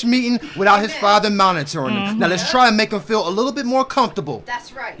church meeting without his father monitoring him. Now let's try and make him feel a little bit more comfortable.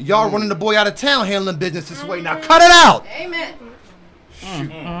 That's right. Y'all running the boy out of town handling business this way. Now cut it out. Amen.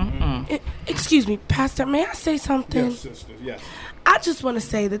 Excuse me, Pastor, may I say something? Yes, sister, yes. I just want to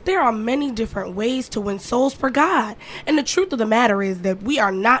say that there are many different ways to win souls for God. And the truth of the matter is that we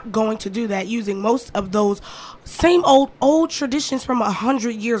are not going to do that using most of those same old traditions from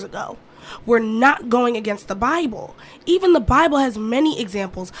 100 years ago. we're not going against the Bible. Even the Bible has many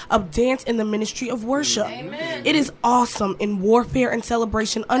examples of dance in the ministry of worship. Amen. It is awesome in warfare and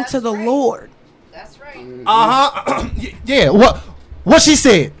celebration unto the Lord. That's right. Yeah, what she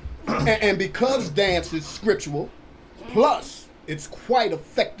said. And because dance is scriptural, plus it's quite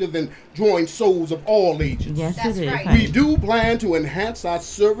effective in drawing souls of all ages. Yes, That's it is. right. We do plan to enhance our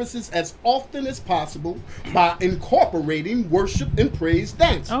services as often as possible by incorporating worship and praise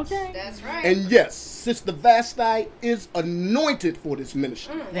dances. Okay. That's right. And yes, Sister Vasti is anointed for this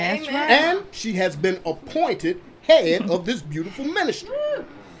ministry. That's Amen. right. And she has been appointed head of this beautiful ministry.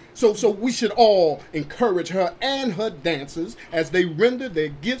 So we should all encourage her and her dancers as they render their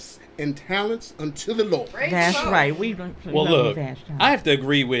gifts and talents unto the Lord. That's right. We Well, look, I have to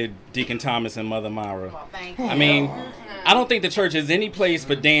agree with Deacon Thomas and Mother Myra. I mean, I don't think the church is any place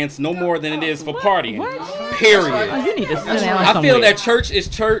for dance no more than it is for partying. Period. Oh, you need to sit down I feel somewhere. that church is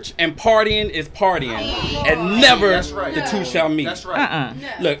church and partying is partying, and never the two shall meet. That's right.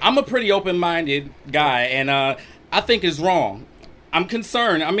 Look, I'm a pretty open-minded guy, and I think it's wrong. I'm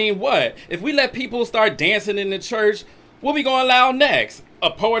concerned. I mean, what? If we let people start dancing in the church, what we gonna allow next?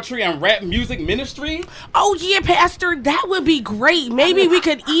 A poetry and rap music ministry? Oh, yeah, Pastor, that would be great. Maybe we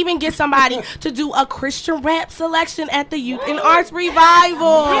could even get somebody to do a Christian rap selection at the Youth and Arts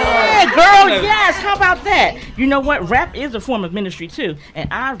Revival. Yeah, girl, yes. How about that? You know what? Rap is a form of ministry, too. And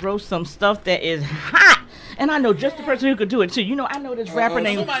I wrote some stuff that is hot. And I know just the person who could do it, too. You know, I know this rapper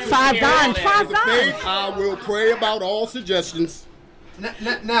named Five Dimes. Five Dimes. I will pray about all suggestions.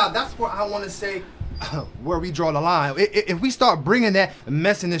 Now, that's where I want to say where we draw the line. If we start bringing that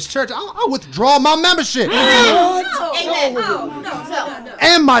mess in this church, I'll withdraw my membership. No.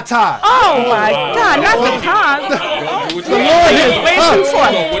 And my tithe. Oh, my God. Not the time. The Lord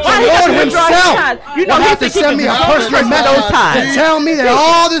himself You know, will have to send me a personal message to tell me that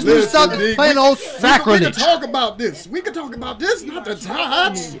all this new stuff is plain old sacrilege. We can talk about this. Not the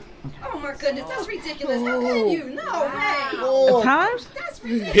tithes. Oh my goodness, that's ridiculous. How can you? No way. The times? That's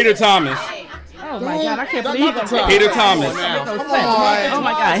ridiculous. Peter Thomas. Oh, my God. I can't believe it. Peter Thomas. Oh,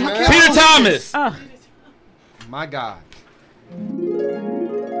 my God. Peter Thomas. My God.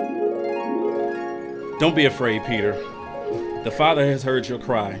 Don't be afraid, Peter. The Father has heard your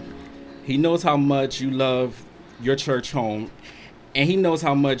cry. He knows how much you love your church home, and he knows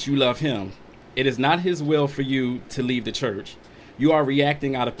how much you love him. It is not his will for you to leave the church. You are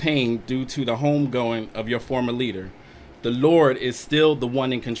reacting out of pain due to the homegoing of your former leader. The Lord is still the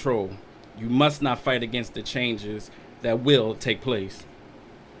one in control. You must not fight against the changes that will take place.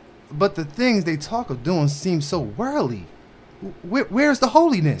 But the things they talk of doing seem so worldly. Where's the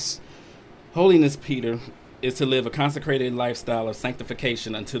holiness? Holiness, Peter, is to live a consecrated lifestyle of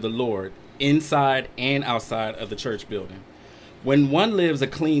sanctification unto the Lord, inside and outside of the church building. When one lives a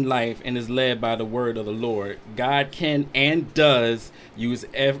clean life and is led by the word of the Lord, God can and does use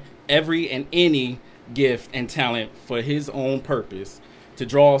every and any gift and talent for his own purpose, to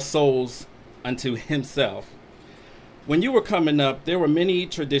draw souls unto himself. When you were coming up, there were many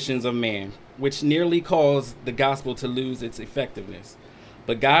traditions of man, which nearly caused the gospel to lose its effectiveness.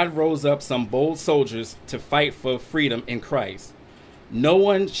 But God rose up some bold soldiers to fight for freedom in Christ. No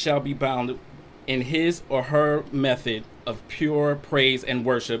one shall be bound in his or her method of pure praise and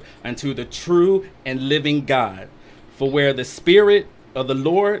worship unto the true and living God. For where the Spirit of the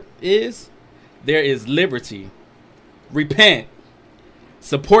Lord is, there is liberty. Repent.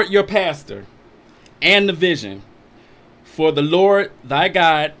 Support your pastor and the vision. For the Lord thy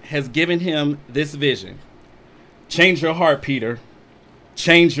God has given him this vision. Change your heart, Peter.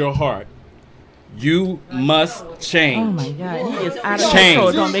 Change your heart. You must change. Oh my God, he is out of control.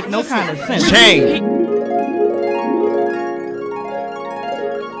 It don't make no kind of sense. Change.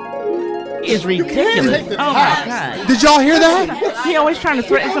 He is ridiculous. Oh my God. Did y'all hear that? He always trying to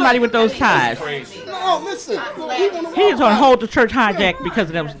threaten somebody with those ties. No, listen. He's gonna hold the church hijacked because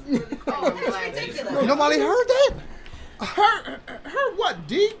of them. Nobody heard that? Heard what,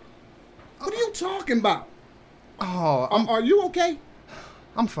 D? What are you talking about? Oh, are you okay?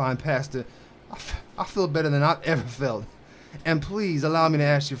 I'm fine, Pastor. I feel better than I've ever felt. And please allow me to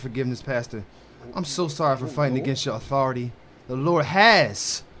ask your forgiveness, Pastor. I'm so sorry for fighting against your authority. The Lord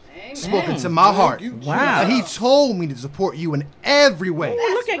has spoken to my heart. Wow. And he told me to support you in every way.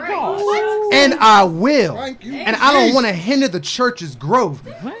 Oh, look at God. And I will. Thank you. And I don't want to hinder the church's growth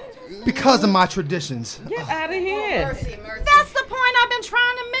because of my traditions. Get out of here. That's the point I've been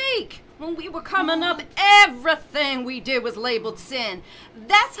trying to make. When we were coming up, everything we did was labeled sin.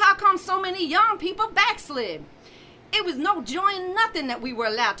 That's how come so many young people backslid. It was no joy in nothing that we were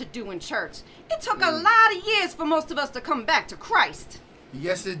allowed to do in church. It took a lot of years for most of us to come back to Christ.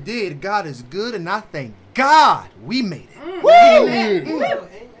 Yes, it did. God is good, and I thank God we made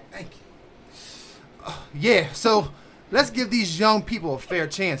it. Thank you. Yeah, so let's give these young people a fair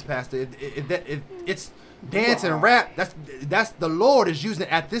chance, Pastor. It's dance and rap. That's the Lord is using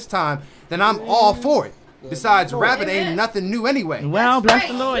it at this time. Then I'm all for it. Besides, rapping ain't nothing new anyway. Well, bless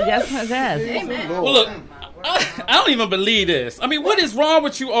the Lord. Yes, yes. Amen. Well, look, I don't even believe this. I mean, what is wrong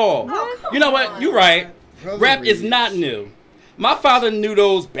with you all? You know what? You're right. Rap is not new. My father knew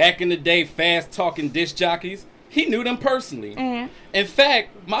those back in the day fast-talking disc jockeys. He knew them personally. In fact,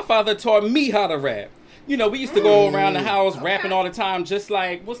 my father taught me how to rap. You know, we used to go around the house rapping all the time, just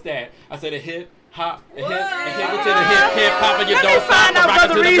like, what's that? I said a hip, hop, a hip to the hip, hop, and you don't stop, the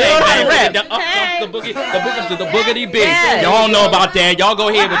rocket to the bang, the up, the boogie, the boogity big. Yes. Y'all know about that. Y'all go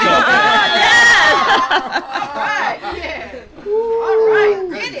ahead with y'all. All right,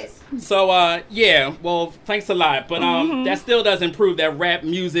 get it. So, yeah, well, thanks a lot. But that still doesn't prove that rap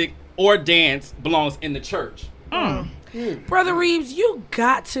music or dance belongs in the church. Brother Reeves, you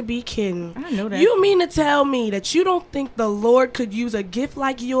got to be kidding. I know that. You mean to tell me that you don't think the Lord could use a gift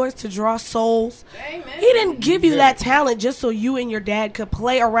like yours to draw souls? Amen. He didn't give you that talent just so you and your dad could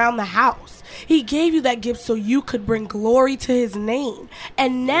play around the house. He gave you that gift so you could bring glory to his name.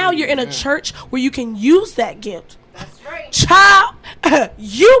 And now you're in a church where you can use that gift. That's right. Child,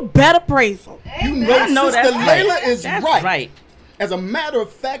 you better praise him. You know Sister Layla is That's right. As a matter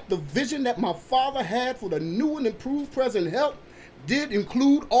of fact, the vision that my father had for the new and improved Present Help did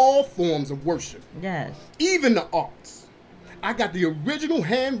include all forms of worship. Yes. Even the arts. I got the original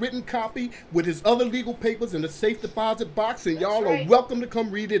handwritten copy with his other legal papers in the safe deposit box, and y'all are welcome to come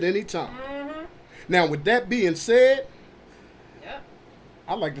read it anytime. Now, with that being said,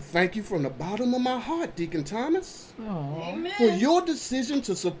 I'd like to thank you from the bottom of my heart, Deacon Thomas, for your decision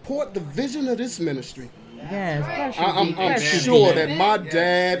to support the vision of this ministry. Yes, I'm sure that my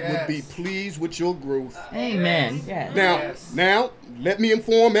dad would be pleased with your growth. Amen. Yes. Now, let me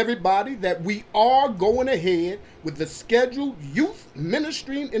inform everybody that we are going ahead with the scheduled youth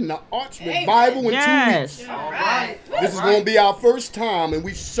ministering in the Arts Revival in 2 weeks. All right. This is going to be our first time, and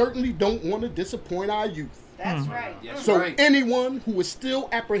we certainly don't want to disappoint our youth. That's right. So anyone who is still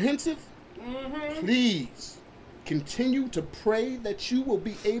apprehensive, please continue to pray that you will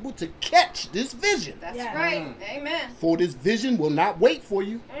be able to catch this vision. That's right. Amen. For this vision will not wait for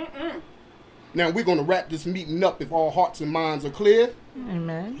you. Now we're going to wrap this meeting up if all hearts and minds are clear.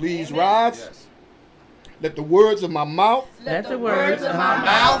 Amen. Please rise. Let the words of my mouth, Let the words of my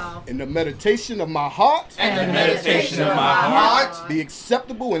mouth and the meditation of my heart, be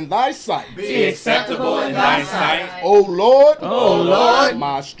acceptable in thy sight. be acceptable in thy sight. O Lord,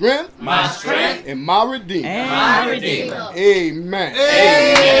 my strength, and my redeemer. Amen.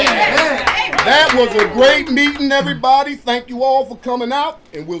 That was a great meeting, everybody. Thank you all for coming out,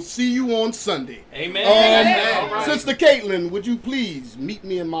 and we'll see you on Sunday. Amen. Sister Caitlin, would you please meet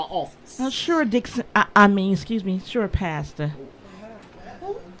me in my office? Sure, Dixon. Sure, Pastor.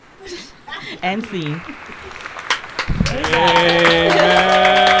 And scene. Amen.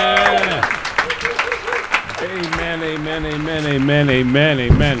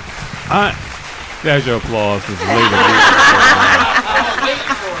 There's your applause.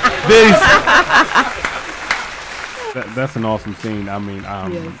 That's an awesome scene. I mean,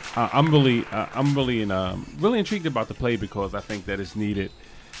 I'm really intrigued about the play because I think that it's needed.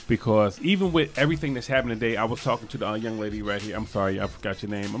 Because even with everything that's happening today, I was talking to the young lady right here. I'm sorry, I forgot your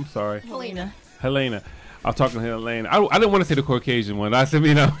name. I'm sorry. Helena. I was talking to Helena. I didn't want to say the Caucasian one. I said, I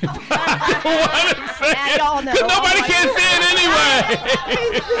didn't want to say it. Y'all know. Because nobody can say it anyway.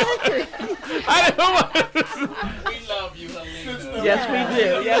 I didn't want to. We love you, Helena. Yes, we do.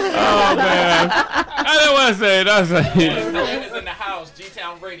 Yes. Oh, man. I didn't want to say it. I was like, Helena's in the house,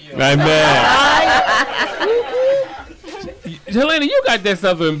 G-Town Radio. Man. Helena, you got that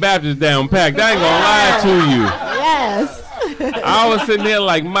Southern Baptist down packed. I ain't gonna lie to you. Yes. I was sitting there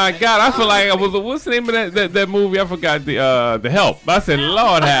like, my God, I feel like I was. What's the name of that movie? I forgot the Help. I said,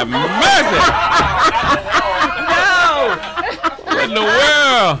 Lord have mercy. No. What in the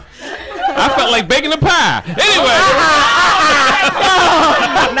world? I felt like baking a pie. Anyway.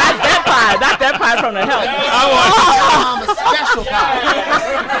 Not that pie from the Help. I'm a special pie.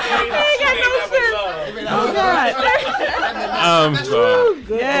 Ain't got no sense. Oh God.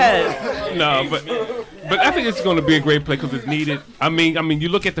 Yes. No, but I think it's going to be a great play because it's needed. I mean, you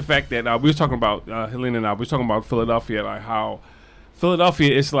look at the fact that we were talking about Helena and I. We were talking about Philadelphia, like how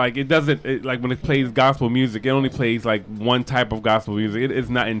Philadelphia, it's like like when it plays gospel music, it only plays like one type of gospel music. It's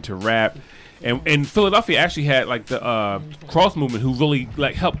not into rap. And Philadelphia actually had like the Cross movement who really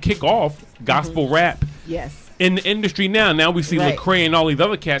like helped kick off gospel rap. Yes. in the industry now. Now we see Right. Lecrae and all these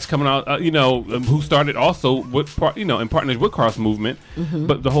other cats coming out, who started also with, in partners with Cross Movement. Mhm.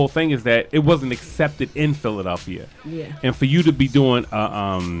 But the whole thing is that it wasn't accepted in Philadelphia. Yeah. And for you to be doing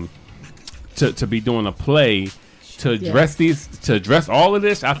to be doing a play to address all of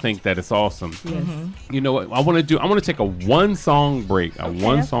this, I think that it's awesome. Yes. You know what I want to do? I want to take a one song break,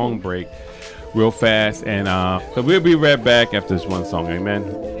 break, real fast, and so we'll be right back after this one song. Amen.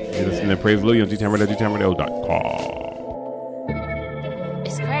 You're listening to Praise Louie on DTime Radio, DTimeRadio.com.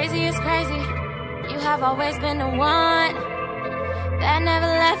 It's crazy, you have always been the one that never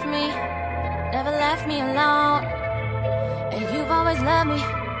left me alone. And you've always loved me,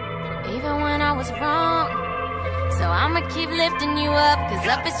 even when I was wrong. So I'ma keep lifting you up, cause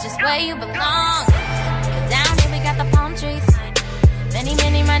up is just where you belong. Down here we got the palm trees,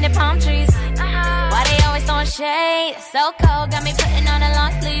 many minded palm trees. Why they always throwing shade? So cold, got me putting on the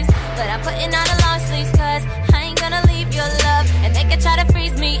long sleeves. But I'm putting on the long sleeves, cause I ain't gonna leave your love. And they can try to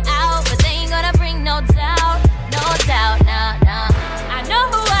freeze me out, but they ain't gonna bring no doubt, nah. I know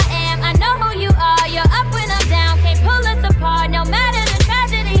who I am, I know who you are. You're up when I'm down, can't pull us apart. No matter the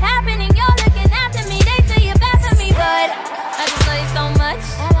tragedy happening, you're looking after me. They say you're bad for me, but I just love you so much.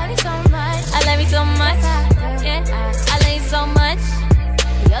 I love you so much. I love you so much. Yeah, I love you so much.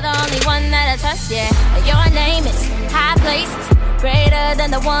 You're the only one that I trust, yeah. Your name is high places, greater than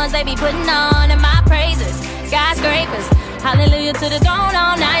the ones they be putting on in my praises. Skyscrapers, hallelujah to the throne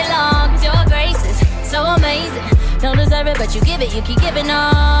all night long. Cause your grace is so amazing. Don't deserve it, but you give it, you keep giving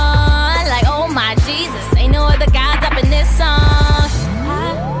on. Like, oh my Jesus, ain't no other gods up in this song.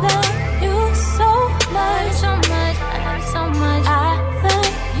 I love you so much, so much. I love you so much. I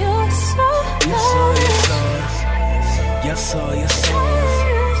love you so much. Yes, sir.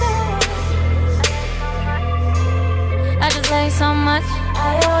 I just love you so much.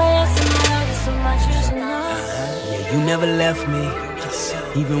 I love you so much. You should know. Yeah, you never left me,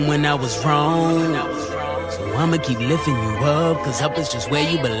 even when I was wrong. So I'ma keep lifting you up, cause up is just where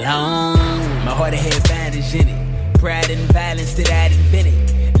you belong. My heart had bandage in it, pride and violence that I'd invented.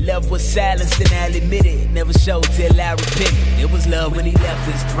 Love was silenced and I'll admit it. Never showed till I repented. It was love when he left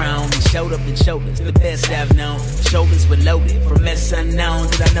his throne. He showed up and showed us the best I've known. Shoulders were loaded from mess unknown.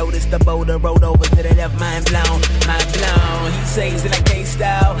 Did I notice the boulder rolled over to the left, mind blown, mind blown. He says that I can't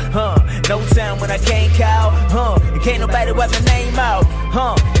style, no time when I can't call, and can't nobody wipe my name out,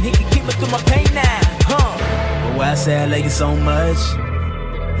 and he can keep me through my pain now, But why I say I like it so much,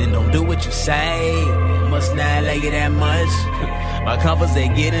 then don't do what you say. Must not like it that much. My comforts, they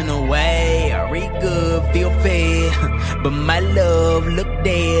get in the way. I read good, feel fed, but my love look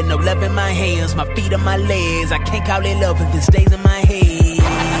dead. No love in my hands, my feet on my legs. I can't call it love if it stays in my head. I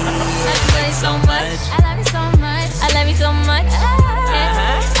love you so much. I love you so much. I love you so much.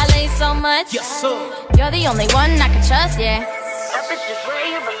 Yeah. I love you so much. Yes, sir. You're the only one I can trust, yeah. Up is just where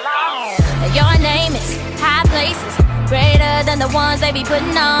you belong. Your name is high places, greater than the ones they be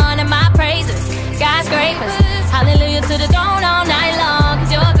putting on in my praises. Skyscrapers, hallelujah to the throne all night long. Cause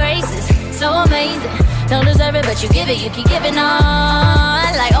your grace is so amazing. Don't deserve it, but you give it, you keep giving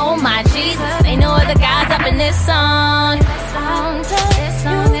on. Like, oh my Jesus, ain't no other gods up in this song. This song, this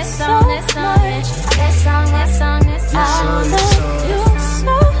song, this song, this song, this song, this song, this song. I love you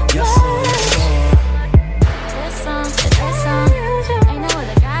so much. This song, ain't no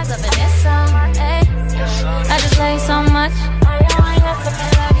other gods up in this song. Hey, I just love you so much. I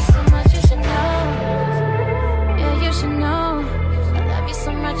love you so much, you should know. Yeah, you should know. I love you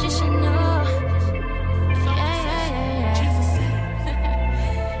so much, you should know.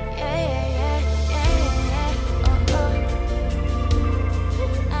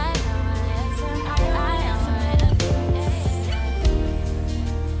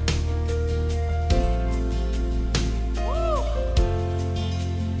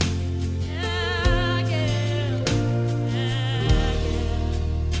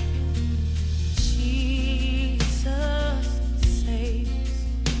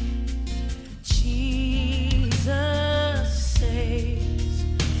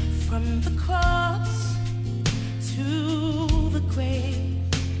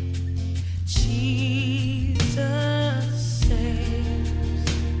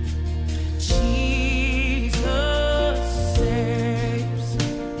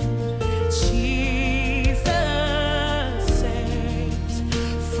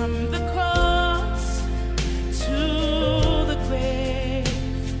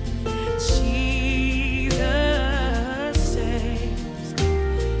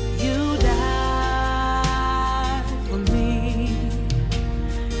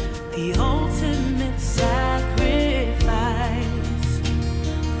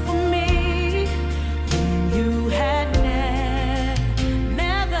 You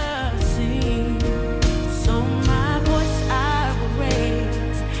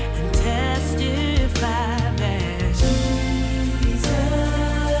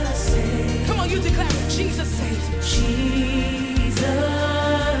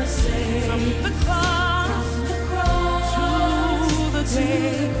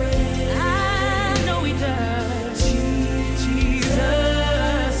I know he does.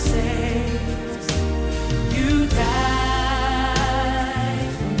 Jesus saves. You died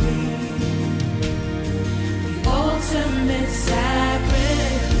for me. The ultimate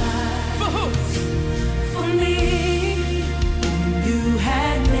sacrifice. For who? For me. You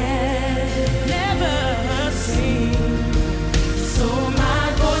had never seen. So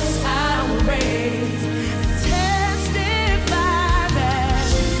my voice I will raise, testify that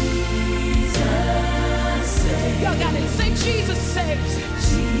Jesus saves. Y'all got it. Say Jesus saves.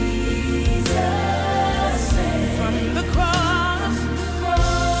 Jesus saves. From the cross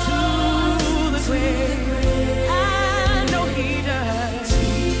to the grave, I know He does.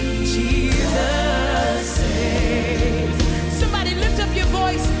 Jesus saves. Somebody lift up your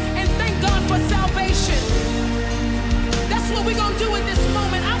voice and thank God for salvation. That's what we're going to do in this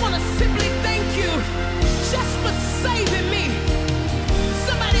moment. I want to simply thank you just for saving me.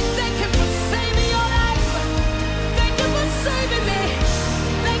 Somebody thank Him for saving your life. Thank Him for saving me.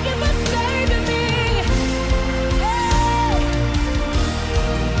 Thank Him for saving me. Hey.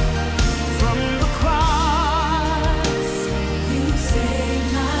 From the cross, you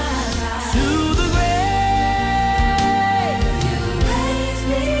saved my life. To the grave, you raised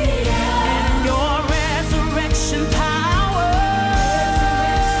me up. And your resurrection power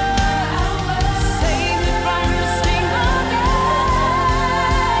saved me from the sting of death.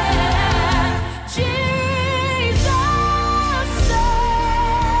 Jesus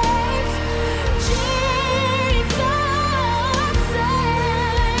saves. Jesus saves.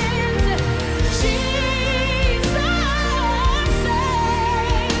 Jesus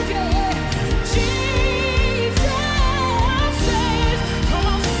saves. Jesus saves. Come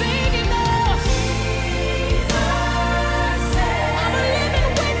on, sing it now. Jesus saves. I'm a living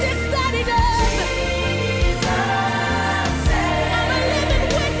witness that He does. Jesus saves. I'm a living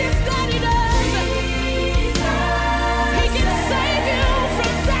witness that He does. He can save you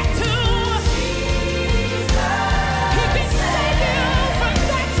from that too. He can save you from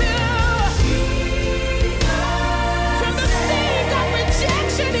that too. From the sting of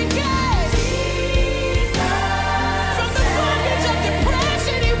rejection He gave. From the bondage of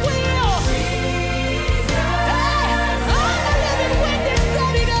depression He will. I'm a living witness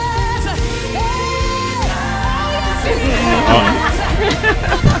that He does. Oh, yes, He does.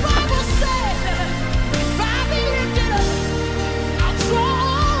 The Bible says, if I be lifted up, I'll draw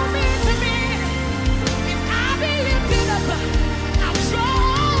all men to me. If I be lifted up, I'll draw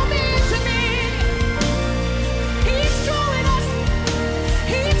all men to me. He's drawing us.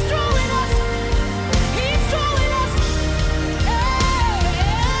 He's drawing us. He's drawing us.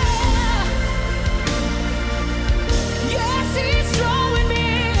 Yes, He's drawing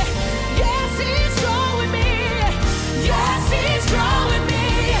me. Yes, He's drawing me. Yes, He's drawing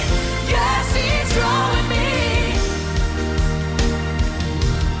me. Yes, He's drawing me.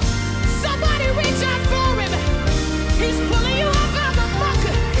 Somebody reach out for Him. He's pulling you up out the muck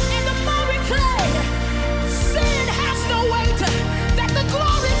and the murky clay. Sin has no weight that the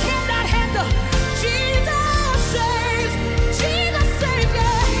glory cannot handle. Jesus saves. Jesus saves.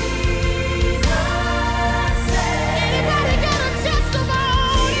 Jesus saves. Anybody got a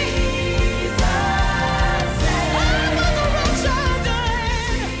testimony? Jesus saves. I was a rich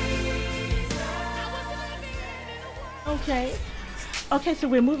Okay. Okay, so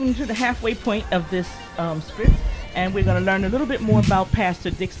we're moving to the halfway point of this script, and we're going to learn a little bit more about Pastor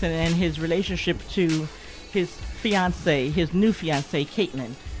Dixon and his relationship to his fiancee, his new fiancee,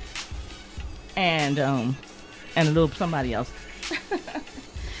 Caitlin, and a little somebody else.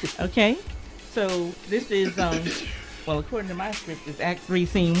 Okay, so this is well, according to my script, it's Act 3,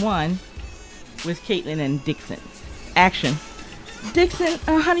 Scene 1 with Caitlin and Dixon. Action. Dixon,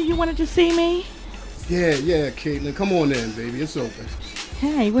 honey, you wanted to see me? Yeah, Caitlin. Come on in, baby. It's open.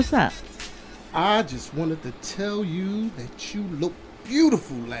 Hey, what's up? I just wanted to tell you that you looked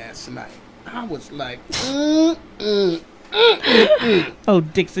beautiful last night. I was like, Oh,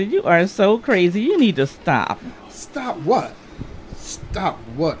 Dixon, you are so crazy. You need to stop. Stop what? Stop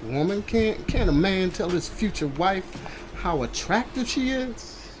what, woman? Can't a man tell his future wife how attractive she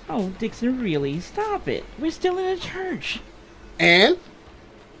is? Oh, Dixon, really? Stop it. We're still in a church. And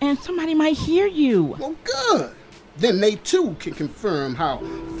somebody might hear you. Well, good. Then they too can confirm how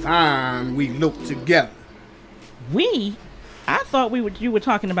fine we look together. We? I thought you were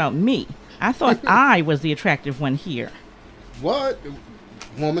talking about me. I thought I was the attractive one here. What?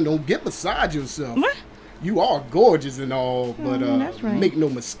 Woman, don't get beside yourself. What? You are gorgeous and all, but that's right. Make no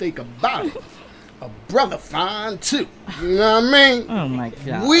mistake about it. A brother fine too. You know what I mean? Oh my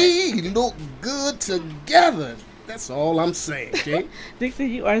God. We look good together. That's all I'm saying, Kate. Dixon,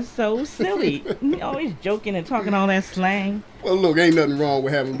 you are so silly. You're always joking and talking all that slang. Well, look, ain't nothing wrong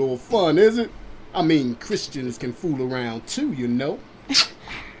with having a little fun, is it? I mean, Christians can fool around too, you know.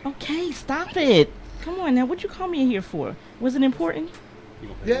 Okay, stop it. Come on now, what you call me in here for? Was it important?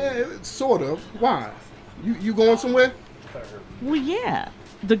 Yeah, sort of. Why? You going somewhere? Well, yeah.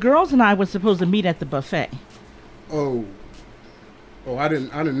 The girls and I were supposed to meet at the buffet. Oh, I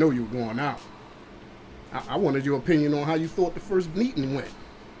didn't know you were going out. I wanted your opinion on how you thought the first meeting went.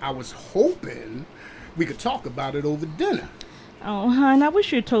 I was hoping we could talk about it over dinner. Oh, hon, I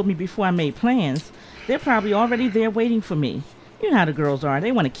wish you had told me before I made plans. They're probably already there waiting for me. You know how the girls are.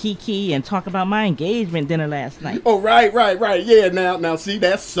 They want to kiki and talk about my engagement dinner last night. Oh, right. Yeah, now, see,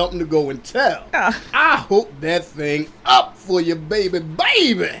 that's something to go and tell. I hook that thing up for you, baby.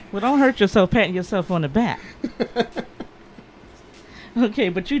 Well, don't hurt yourself patting yourself on the back. Okay,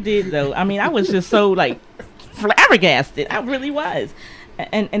 but you did, though. I mean, I was just so, flabbergasted. I really was.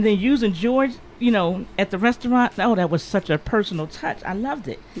 And then using George, at the restaurant, that was such a personal touch. I loved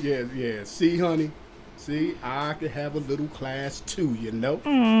it. Yeah. See, honey? See, I could have a little class, too, you know?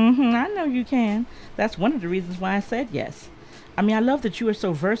 Mm-hmm. I know you can. That's one of the reasons why I said yes. I mean, I love that you are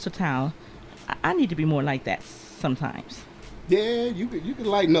so versatile. I need to be more like that sometimes. Yeah, you could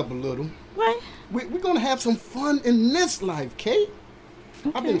lighten up a little. What? We're going to have some fun in this life, Kate.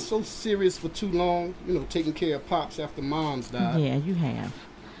 Okay. I've been so serious for too long, taking care of Pops after Mom's died. Yeah, you have.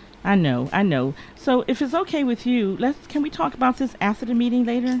 I know. So if it's okay with you, can we talk about this after the meeting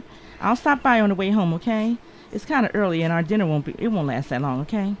later? I'll stop by on the way home, okay? It's kind of early and our dinner won't last that long,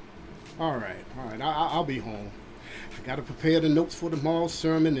 okay? All right. I'll be home. I got to prepare the notes for tomorrow's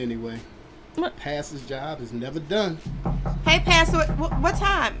sermon anyway. What? Pastor's job is never done. Hey, Pastor, what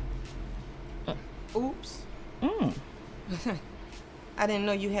time? Oops. I didn't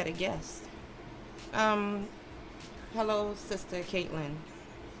know you had a guest. Hello, Sister Caitlin.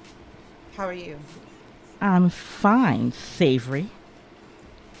 How are you? I'm fine, Savory.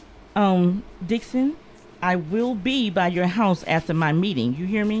 Dixon, I will be by your house after my meeting. You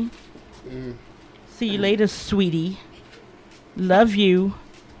hear me? See you later, sweetie. Love you.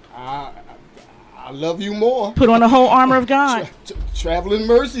 I love you more. Put on the whole armor of God. Traveling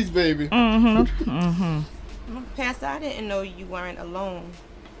mercies, baby. Pastor, I didn't know you weren't alone.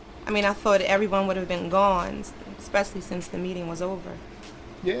 I mean, I thought everyone would have been gone, especially since the meeting was over.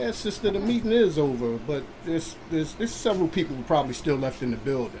 Yeah, sister, the meeting is over, but there's several people who probably still left in the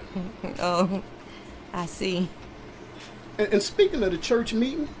building. Oh, I see. And speaking of the church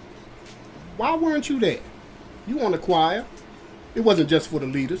meeting, why weren't you there? You on the choir. It wasn't just for the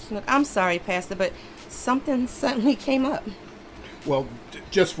leaders. Look, I'm sorry, Pastor, but something suddenly came up. Well,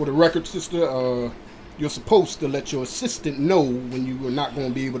 just for the record, sister, you're supposed to let your assistant know when you are not going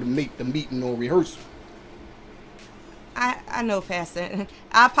to be able to make the meeting or rehearsal. I know, Pastor.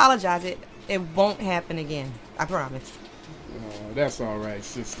 I apologize. It won't happen again. I promise. That's all right,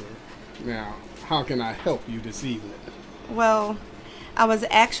 sister. Now, how can I help you this evening? Well, I was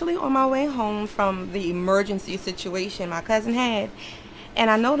actually on my way home from the emergency situation my cousin had, and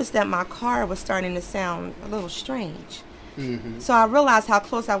I noticed that my car was starting to sound a little strange. So I realized how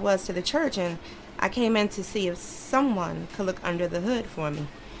close I was to the church, and I came in to see if someone could look under the hood for me.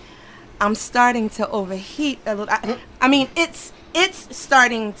 I'm starting to overheat a little. I mean, it's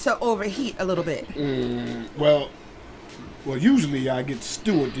starting to overheat a little bit. Well, usually I get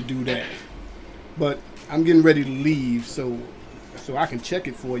Stuart to do that, but I'm getting ready to leave, so I can check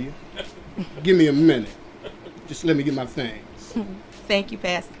it for you. Give me a minute. Just let me get my things. Thank you,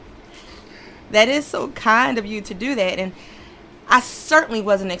 Pastor. That is so kind of you to do that, and I certainly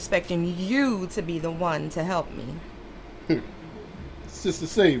wasn't expecting you to be the one to help me. Sister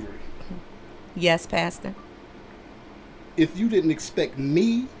Savory. Yes, Pastor. If you didn't expect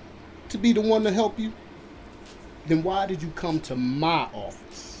me to be the one to help you, then why did you come to my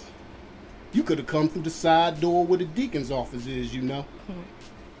office? You could have come through the side door where the deacon's office is, you know.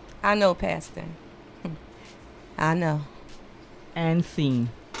 I know, Pastor. I know. And scene.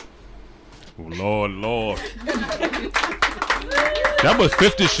 Oh, Lord. That was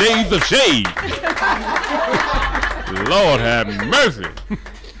 50 Shades of Shade. Lord have mercy.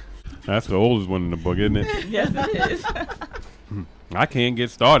 That's the oldest one in the book, isn't it? Yes, it is. I can't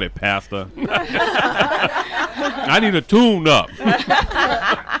get started, Pastor. I need a tune up.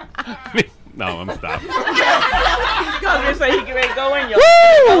 No, I'm stopping. You're saying he can ready to go in.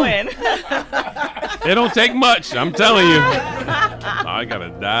 Go in. It don't take much, I'm telling you. I gotta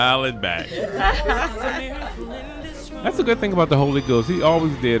dial it back. That's the good thing about the Holy Ghost. He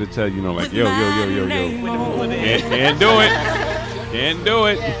always there to tell you, like, yo. Can't do it. Can't do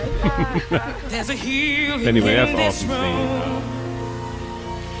it. There's a healing Anyway, that's in this awesome room,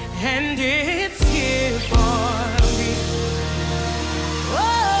 scene. and it's here for me.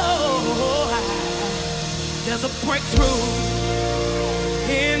 Oh, there's a breakthrough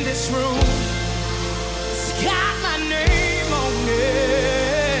in this room. It's got my name on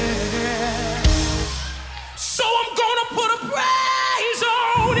it, so I'm gonna put a praise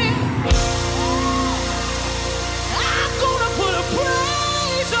on it. I'm gonna put a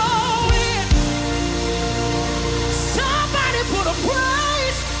praise on it. Somebody put a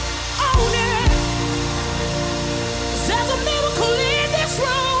praise on it. There's a miracle in this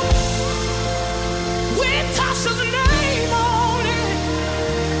room. When Tasha's name on it,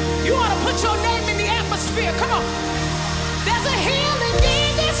 you ought to put your name in the atmosphere. Come on. There's a healing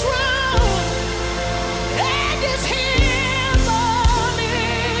in this room, and it's here for me.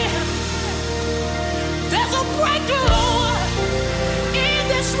 There's a breakthrough in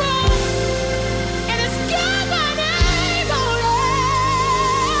this room, and it's got my name on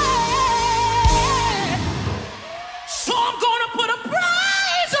it. So I'm gonna put a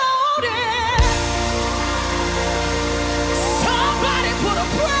praise on it. Somebody put a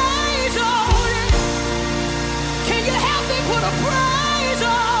praise on it. Can you help me put a praise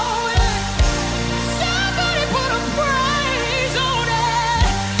on it? Somebody put a praise on it.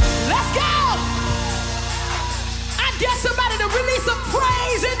 Let's go. I dare somebody to release some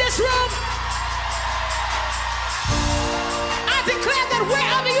praise in this room. I declare that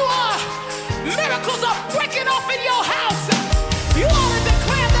wherever you are, miracles are breaking off in your house. You ought to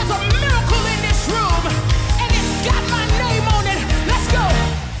declare there's a miracle in this room, and it's got my name on it. Let's go.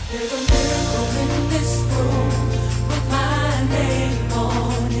 There's a miracle in this room with my name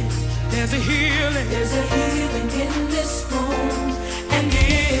on it. There's a healing. There's a healing in this room, and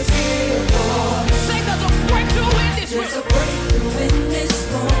it's here for me. Say there's a breakthrough in this room. There's a breakthrough in this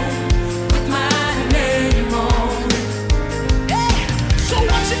room with my name on it. Yeah. So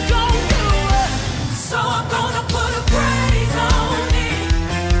what you gonna do? So I'm gonna put a praise on it.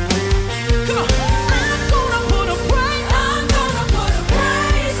 Come on. I'm gonna put a praise. I'm gonna put a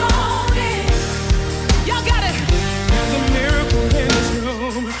praise on it. Y'all got it. There's a miracle in this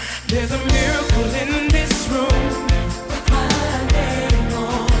room. There's a miracle in this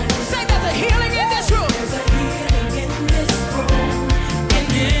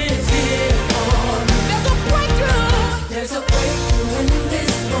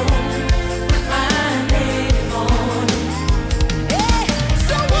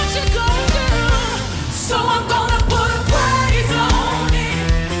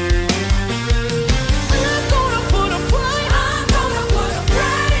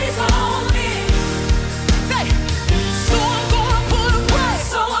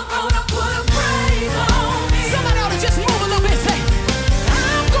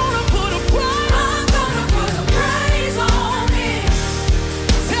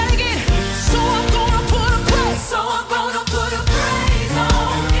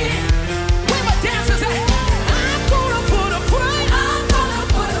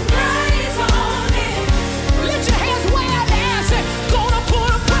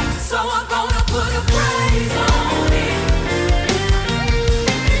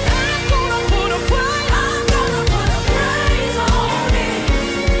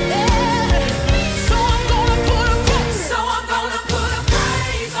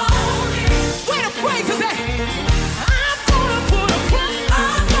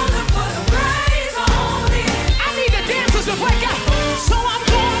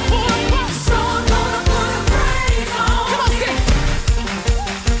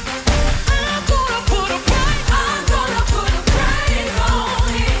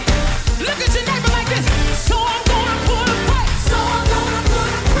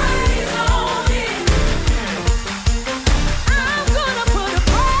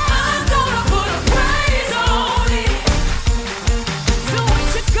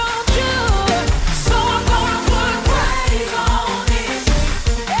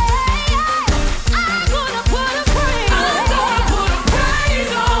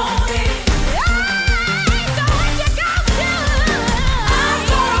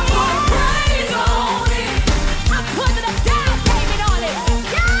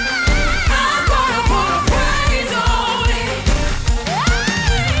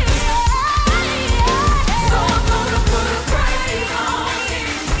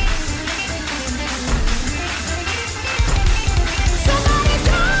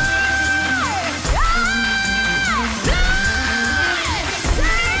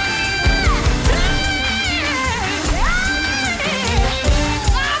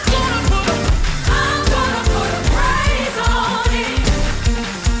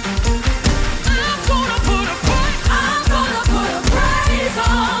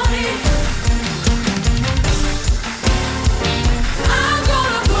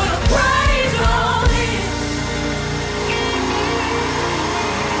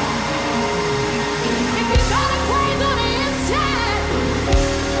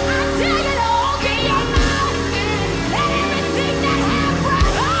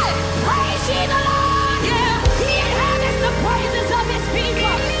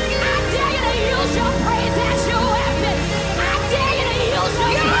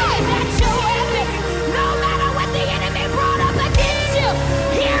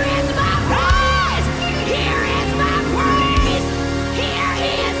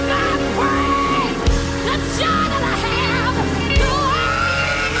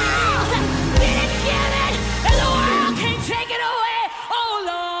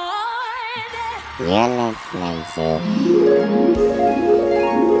You're listening to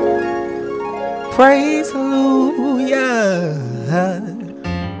Praise Hallelujah.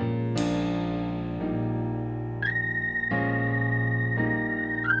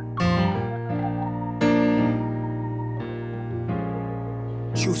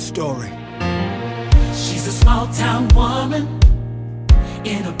 True story. She's a small town woman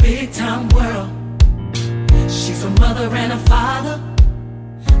in a big town world. She's a mother and a father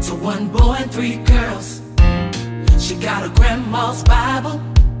to one boy and 3 girls. She got her grandma's Bible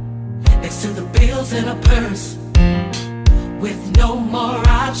next to the bills in her purse. With no more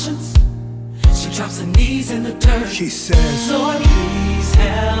options, she drops her knees in the dirt. She says, Lord, please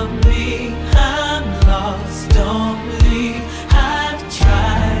help me, I'm lost, don't believe. I've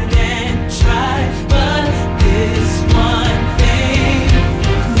tried and tried, but this one thing.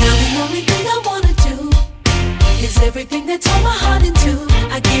 Now the only thing I wanna do is everything that tore my heart into.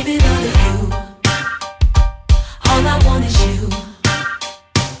 I give it all to you. All I want is you.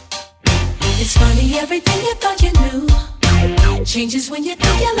 It's funny, everything you thought you knew changes when you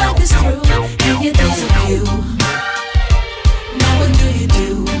think your life is through and you think of you. Now what do you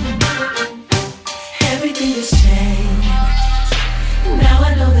do? Everything has changed. Now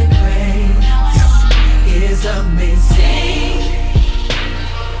I know that grace is amazing.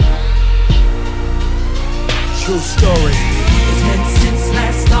 true story. It's been since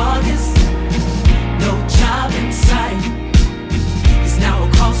last August. No job in sight. He's now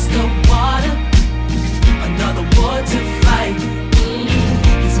across the water. Another war to fight.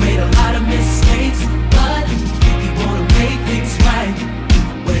 He's made a lot of mistakes, but he wanna make things right.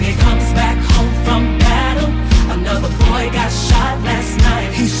 When he comes back home from battle, another boy got shot last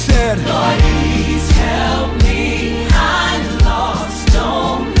night. He said, Lord, please help me. I'm lost,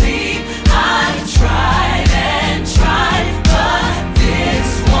 don't leave. I've tried and tried, but this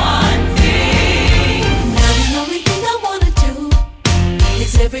one thing. Now the only thing I wanna do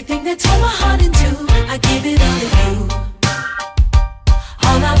is everything that tore my heart into. I give it all to you.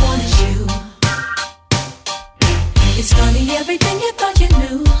 All I want is you. It's funny, everything you thought you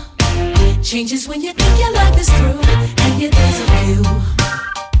knew changes when you think your life is through and you think of you.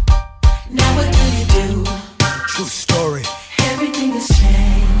 Now what do you do? True story. Everything has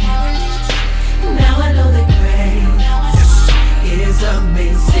changed. Now I know that grace is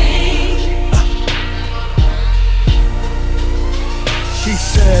amazing. She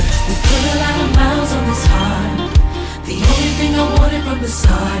said, We put a lot of miles on this heart. The only thing I wanted from the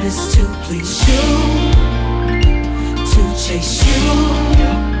start is to please you, to chase you.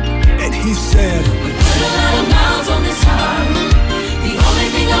 And he said, We put a lot of miles on this heart. The only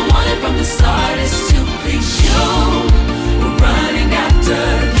thing I wanted from the start is to please you. We're running after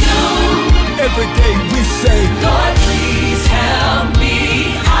you. Every day we say, Lord, please help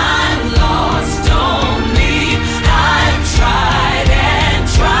me. I'm lost, don't leave. I've tried and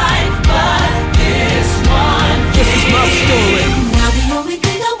tried, but this one this is my story. Now the only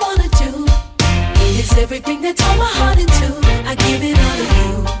thing I wanna do is everything that tore my heart into. I give it all to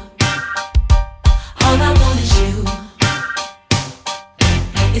you. All I want is you.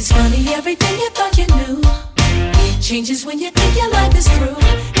 It's funny, everything you thought you knew changes when you think your life is through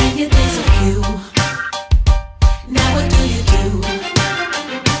and you think of you. Now what do you do?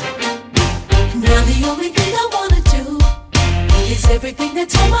 Now the only thing I wanna do is everything that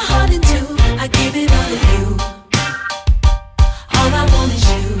tore my heart into. I give it all to you. All I want is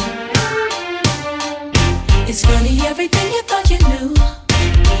you. It's funny, everything you thought you knew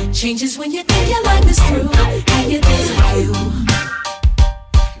changes when you think your life is through and you think of you.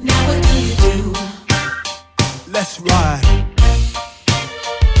 Now what do you do? Let's ride.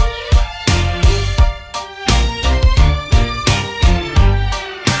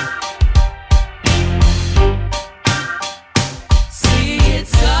 See,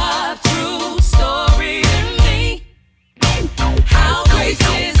 it's a true story to me. How grace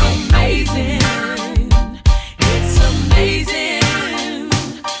is amazing. It's amazing.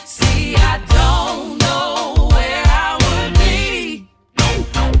 See, I don't know where I would be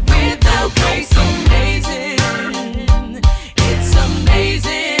without grace. Amazing. It's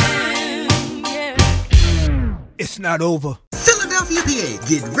amazing. Yeah. It's not over. Philadelphia, PA.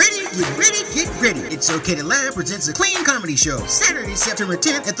 Get ready, get ready, get ready. It's Okay to Laugh presents a clean comedy show. Saturday, September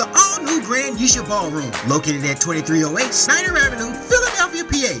 10th at the all-new Grand Yesha Ballroom. Located at 2308 Snyder Avenue, Philadelphia,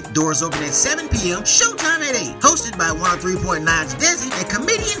 PA. Doors open at 7 p.m., showtime at 8. Hosted by 103.9's Desi and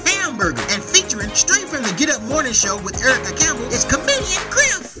comedian Hamburger. And featuring straight from the Get Up Morning Show with Erica Campbell is comedian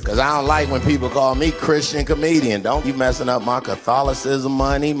Griff. Because I don't like when people call me Christian comedian. Don't be messing up my Catholicism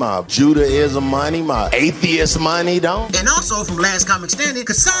money, my Judaism money, my atheist money, don't. And also from Last Comic Standing,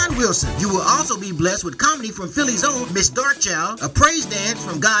 Kassan Wilson. You will also be blessed with comedy from Philly's own Miss Darkchild, a praise dance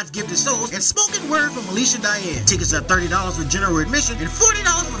from God's Gifted Souls, and spoken word from Alicia Diane. Tickets are $30 for general admission and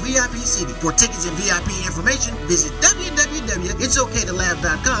 $40 for VIP seating. For tickets and VIP information, visit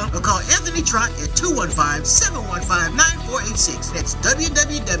www.itsokaytolaugh.com or call Anthony Trott at 215-715-9486. That's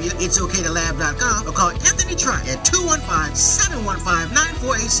www.itsokaytolaugh.com or call Anthony Trott at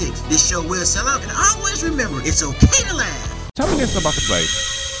 215-715-9486. This show will sell out, and always remember, it's okay to laugh. Tell me this about the play.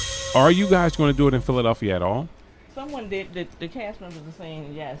 Are you guys going to do it in Philadelphia at all? Someone did. The cast members are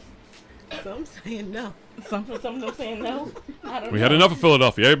saying yes. Some saying no. Some of them saying no. I don't We know. had enough of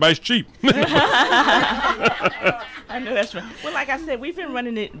Philadelphia. Everybody's cheap. I know that's right. Well, like I said, we've been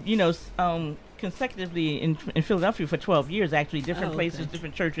running it, consecutively in Philadelphia for 12 years, actually, different places,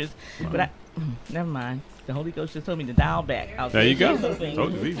 different churches. But never mind. The Holy Ghost just told me to dial back. There you go.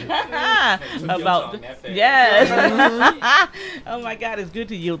 Told you easy. About yes. Oh my God, it's good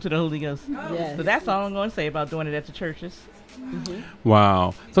to yield to the Holy Ghost. Yes. So that's all I'm going to say about doing it at the churches.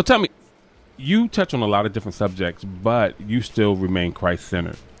 Wow. So tell me, you touch on a lot of different subjects, but you still remain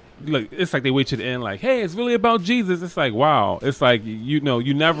Christ-centered. Look, it's like they wait to the end, like, hey, it's really about Jesus. It's like, wow. It's like,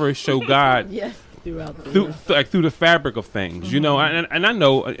 you never show God Yes, throughout the through the fabric of things, and I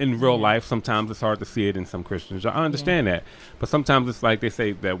know in real life sometimes it's hard to see it in some Christians. I understand that, but sometimes it's like they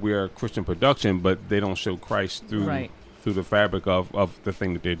say that we're a Christian production, but they don't show Christ through the fabric of the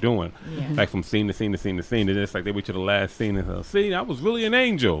thing that they're doing, like from scene to scene to scene to scene. And it's like they wait to the last scene and say, see, I was really an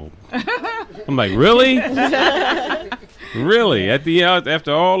angel. I'm like, really? Really? At the end,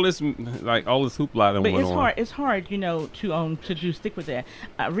 after all this, all this hoopla that went on. It's hard, to just stick with that.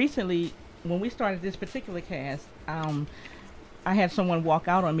 Recently, when we started this particular cast, I had someone walk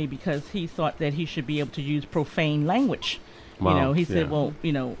out on me because he thought that he should be able to use profane language. Wow. He said, well,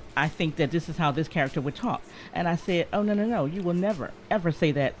 I think that this is how this character would talk. And I said, oh, no. You will never, ever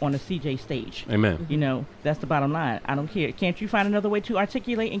say that on a CJ stage. Amen. That's the bottom line. I don't care. Can't you find another way to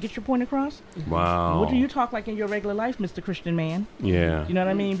articulate and get your point across? Wow. What do you talk like in your regular life, Mr. Christian man? Yeah. You know what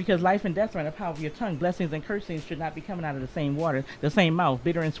I mean? Because life and death are in the power of your tongue. Blessings and cursings should not be coming out of the same water, the same mouth.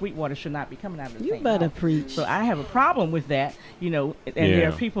 Bitter and sweet water should not be coming out of the same mouth. You better preach. So I have a problem with that, and there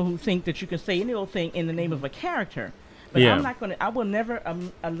are people who think that you can say any old thing in the name of a character. But I will never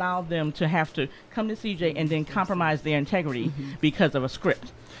allow them to have to come to CJ and then compromise their integrity because of a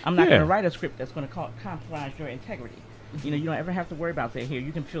script. I'm not going to write a script that's going to compromise your integrity. You don't ever have to worry about that here.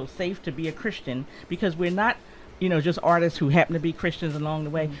 You can feel safe to be a Christian because we're not, just artists who happen to be Christians along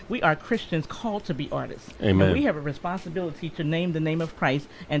the way. We are Christians called to be artists. Amen. And we have a responsibility to name the name of Christ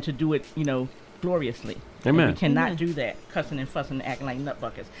and to do it, gloriously. Amen. And we cannot do that, cussing and fussing and acting like nut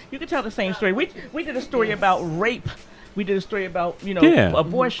buckets. You can tell the same story. We did a story about rape. We did a story about,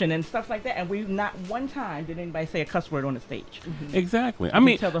 abortion and stuff like that, and we not one time did anybody say a cuss word on the stage. Exactly. I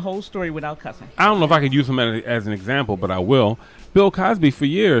mean, tell the whole story without cussing. I don't know if I could use him as an example, but I will. Bill Cosby for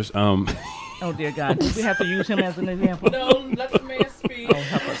years. Oh dear God, do we have to use him as an example? No, let the man speak.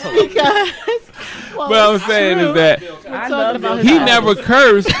 Because what I'm saying is that he never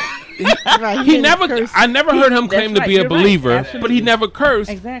cursed. I never heard him claim to be a believer, but he never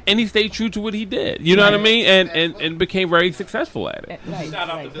cursed, and he stayed true to what he did. You know what I mean? And became very successful at it. Shout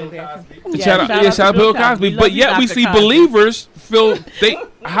out to Bill Cosby. Shout out to Bill Cosby. But yet we see believers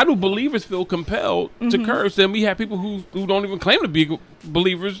how do believers feel compelled to curse? And we have people who don't even claim to be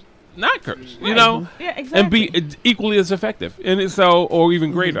believers not curse, Yeah, exactly. and be equally as effective, or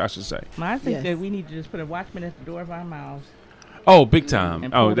even greater, I should say. I think that we need to just put a watchman at the door of our mouths. Oh, big time!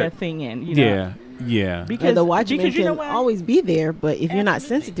 And pull that thing in. Yeah. Because the watchman can always be there, but if you're not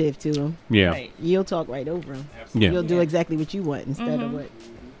sensitive to him, you'll talk right over him. You'll do exactly what you want instead of what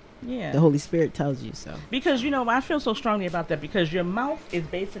the Holy Spirit tells you. So because I feel so strongly about that because your mouth is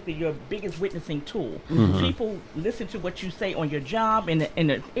basically your biggest witnessing tool. People listen to what you say on your job, in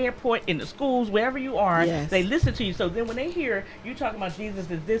the airport, in the schools, wherever you are. They listen to you. So then when they hear you talking about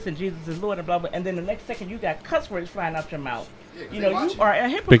Jesus is this and Jesus is Lord and blah blah, and then the next second you got cuss words flying out your mouth. You are a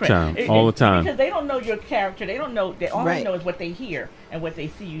hypocrite. Big time, all the time. Because they don't know your character. They don't know. All they know is what they hear and what they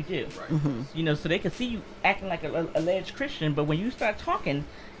see you do. So they can see you acting like an alleged Christian, but when you start talking,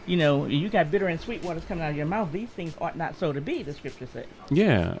 you got bitter and sweet waters coming out of your mouth. These things ought not so to be, the scripture says.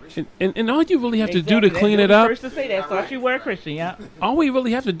 Yeah. And all you really have to do to clean it up. First to say that, thought you were a Christian, yeah. All we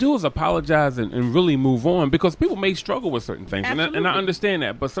really have to do is apologize and really move on, because people may struggle with certain things. And I understand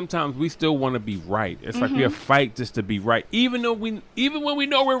that, but sometimes we still want to be right. It's like we fight just to be right. Even when we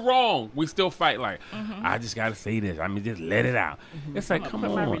know we're wrong, we still fight like, I just got to say this. I mean, just let it out. It's like, come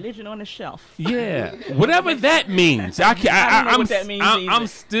on. Put my religion on the shelf. Yeah. Whatever that means. I don't know what that means either.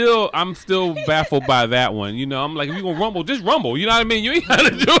 I'm still baffled by that one. I'm like, if you're going to rumble, just rumble. You know what I mean? You ain't got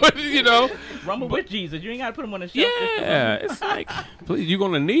to do it, Rumble with Jesus. You ain't got to put him on the shelf. Yeah. It's like, please, you're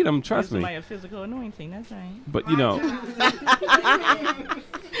going to need him. Trust me. Somebody a physical anointing. That's right. But,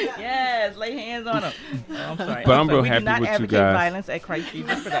 yes, lay hands on him. Oh, I'm sorry. But I'm real happy with you guys. We do not advocate violence at Christ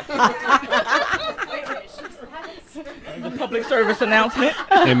Jesus Production. The public service announcement.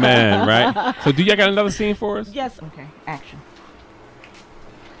 Amen, right? So do y'all got another scene for us? Yes. Okay, action.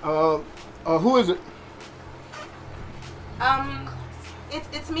 Who is it?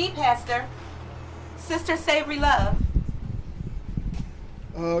 It's me, Pastor. Sister Savory Love.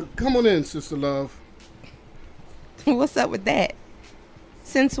 Come on in, Sister Love. What's up with that?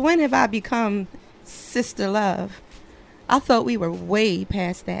 Since when have I become Sister Love? I thought we were way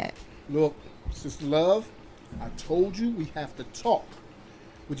past that. Look, Sister Love, I told you we have to talk.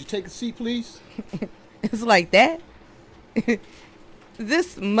 Would you take a seat, please? It's like that?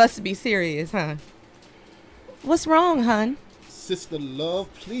 This must be serious, huh? What's wrong, hun? Sister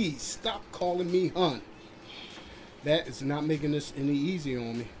Love, please stop calling me hun. That is not making this any easier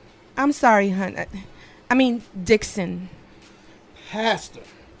on me. I'm sorry, hun. I mean, Dixon. Pastor.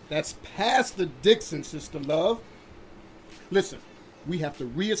 That's Pastor Dixon, Sister Love. Listen, we have to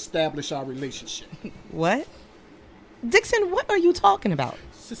reestablish our relationship. What? Dixon, what are you talking about?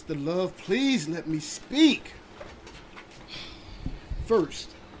 Sister Love, please let me speak.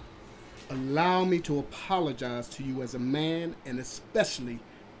 First, allow me to apologize to you as a man and especially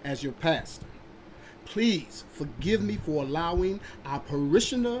as your pastor. Please forgive me for allowing our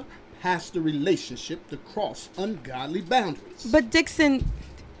parishioner-pastor relationship to cross ungodly boundaries. But Dixon,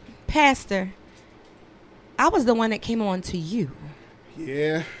 Pastor, I was the one that came on to you.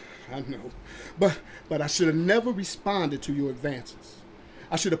 Yeah, I know. But I should have never responded to your advances.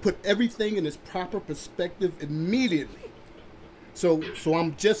 I should have put everything in its proper perspective immediately. So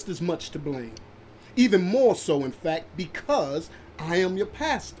I'm just as much to blame. Even more so, in fact, because I am your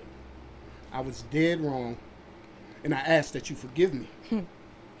pastor. I was dead wrong, and I ask that you forgive me.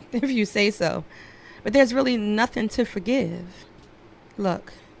 If you say so. But there's really nothing to forgive.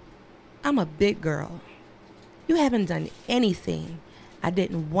 Look, I'm a big girl. You haven't done anything I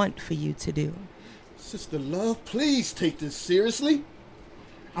didn't want for you to do. Sister Love, please take this seriously.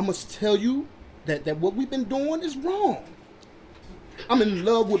 I must tell you that what we've been doing is wrong. I'm in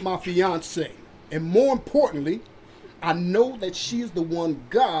love with my fiancée, and more importantly, I know that she is the one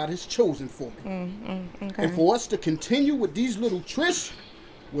God has chosen for me. Okay. And for us to continue with these little tricks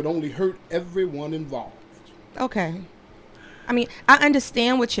would only hurt everyone involved. Okay. I mean, I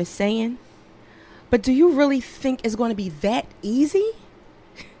understand what you're saying, but do you really think it's going to be that easy?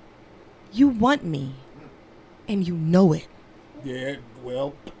 You want me, and you know it. Yeah,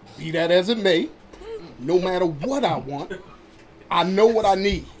 well, be that as it may, no matter what I want, I know what I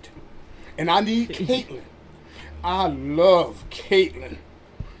need. And I need Caitlin. I love Caitlin.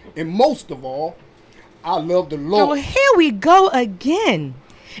 And most of all, I love the Lord. Oh, here we go again.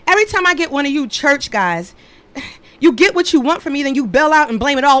 Every time I get one of you church guys, you get what you want from me, then you bail out and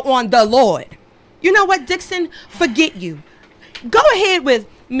blame it all on the Lord. You know what, Dixon? Forget you. Go ahead with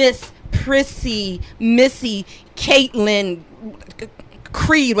Miss Prissy, Missy, Caitlin,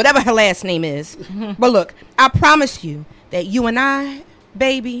 Creed, whatever her last name is. But look, I promise you that you and I,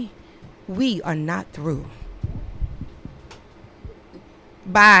 baby, we are not through.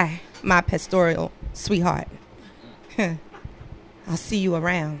 Bye, my pastoral sweetheart. I'll see you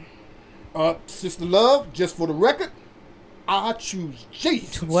around. Sister Love, just for the record, I choose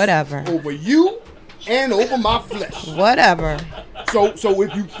Jesus. Whatever. Over you and over my flesh. Whatever. So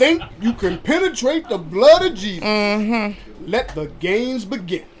if you think you can penetrate the blood of Jesus, let the games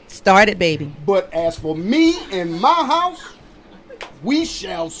begin. Start it, baby. But as for me and my house, we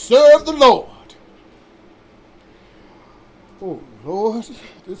shall serve the Lord. Oh, Lord,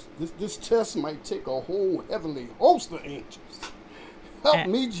 this test might take a whole heavenly host of angels. Help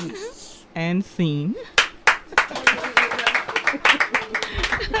me, Jesus. And scene.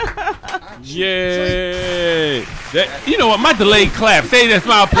 Yay! You know what? My delayed clap. Say that's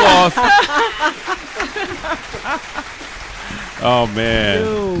my applause. Oh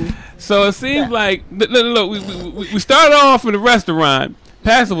man! So it seems like look, we started off in the restaurant,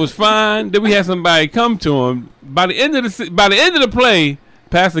 Pastor was fine. Then we had somebody come to him. By the end of the play,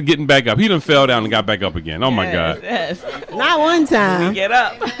 Pastor getting back up. He done fell down and got back up again. Oh my God! Yes. Not one time. We get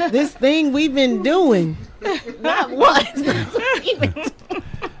up. This thing we've been doing. Not once.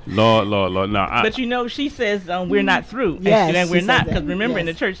 Lord. No, but she says we're not through. Yes, and we're not, because that. remember, Yes. in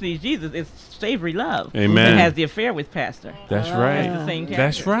the church needs Jesus, it's savory love. Amen. And has the affair with Pastor. That's right. It's the same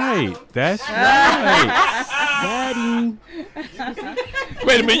That's character. right. That's right. Daddy.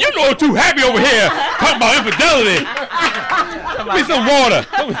 Wait a minute, you know too happy over here talking about infidelity. Give me some water.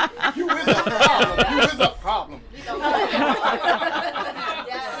 You is a problem.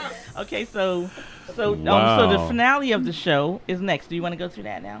 Okay, so Wow. so the finale of the show is next. Do you want to go through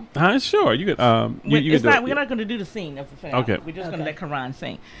that now? Sure. You could. We're not going to do the scene of the finale. Okay. We're just going to let Karan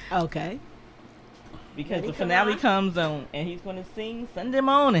sing. Okay. Because the finale comes on, and he's going to sing Sunday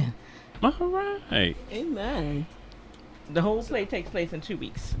morning. All right. Amen. The whole play takes place in 2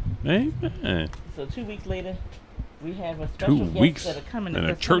 weeks. Amen. So 2 weeks later, we have a special 2 guest weeks that are coming. and a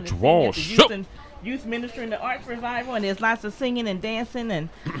that's church coming to wall sing at the shook. Youth ministry and the arts revival, and there's lots of singing and dancing and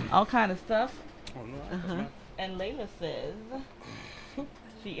all kind of stuff. And Layla says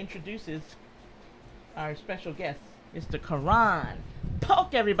she introduces our special guest, Mr. Karan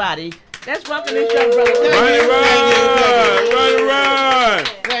Polk. Everybody, let's welcome this young brother. Right.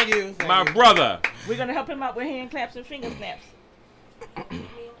 Thank you. My brother. We're gonna help him out with hand claps and finger snaps.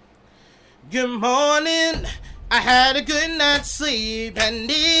 Good morning. I had a good night's sleep, and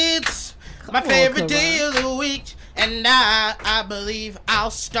it's my favorite day of the week. And I believe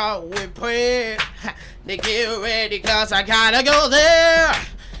I'll start with prayer. To get ready, cause I gotta go there.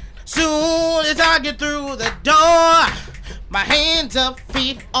 Soon as I get through the door, my hands up,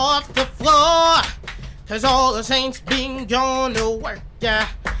 feet off the floor. Cause all the saints been going to work, yeah.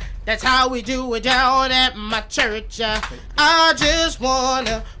 That's how we do it down at my church, yeah. I just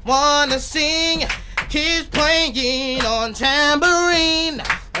wanna sing. Kids playing on tambourine.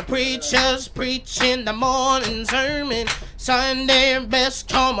 Preachers preaching the morning sermon. Sunday best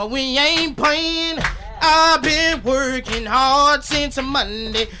come, we ain't playing. I've been working hard since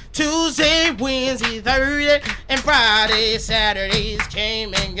Monday, Tuesday, Wednesday, Thursday, and Friday. Saturdays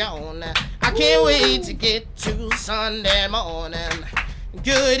came and gone. I can't wait to get to Sunday morning.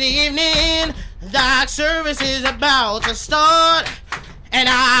 Good evening, the service is about to start. And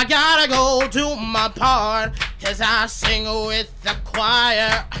I gotta go do my part, cause I sing with the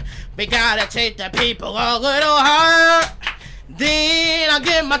choir. We gotta take the people a little higher. Then I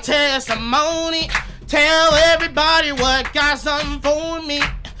give my testimony, tell everybody what God's done for me.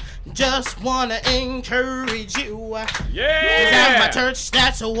 Just wanna encourage you. Yeah! 'Cause at my church,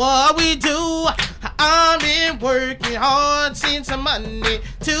 that's what we do. I've been working hard since Monday,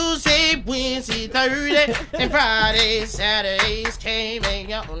 Tuesday, Wednesday, Thursday, and Friday. Saturdays came and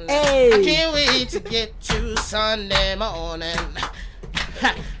gone. Hey. I can't wait to get to Sunday morning.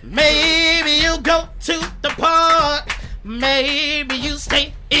 Maybe you go to the park. Maybe you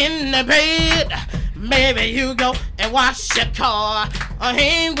stay in the bed. Maybe you go and wash your car or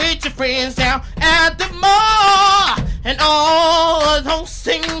hang with your friends down at the mall. And all of those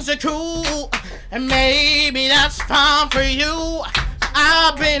things are cool. And maybe that's fine for you.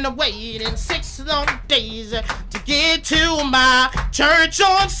 I've been waiting 6 long days to get to my church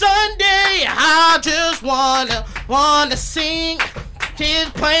on Sunday. I just wanna sing.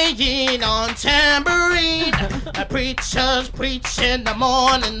 Kids playing on tambourine. Preachers preaching the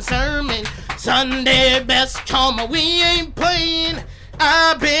morning sermon. Sunday best come, we ain't playing.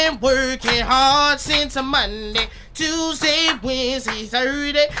 I've been working hard since Monday, Tuesday, Wednesday,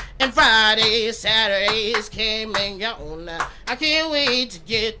 Thursday, and Friday. Saturdays came and gone. I can't wait to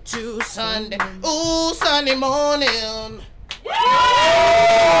get to Sunday. Ooh, Sunday morning. Young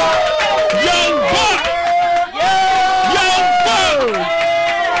Buck! Young Buck!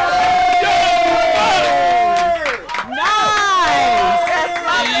 Nice!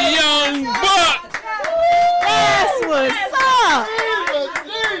 Young Buck! That's what's up!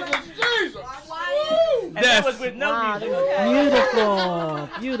 And that was with no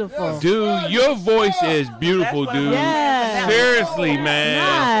music. Beautiful. Dude, your voice is beautiful, dude. Yes. Seriously,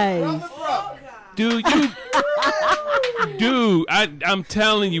 man. Nice. Dude, I'm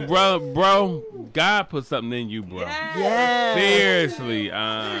telling you, bro, God put something in you, bro. Yes. Seriously,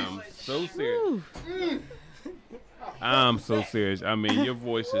 so serious. I'm so serious. I mean, your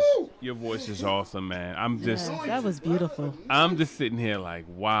voice is awesome, man. That was beautiful. I'm just sitting here like,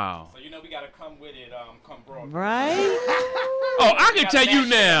 wow. So you know we gotta come with it, come broad. Right? Oh, I can tell you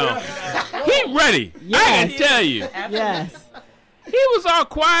now. He ready. Yes. I can tell you. Yes. He was all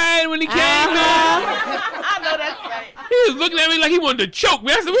quiet when he came in. I know that's right. He was looking at me like he wanted to choke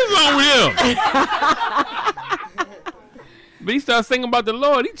me. I said, what's wrong with him? But he started singing about the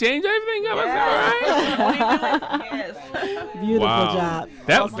Lord. He changed everything up. I said, all right. Yes. Beautiful job.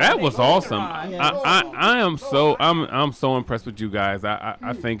 That was awesome. I'm so impressed with you guys.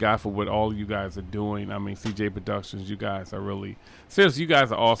 I thank God for what all you guys are doing. I mean, CJ Productions, you guys are really seriously. You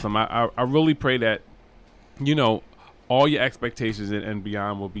guys are awesome. I really pray that all your expectations and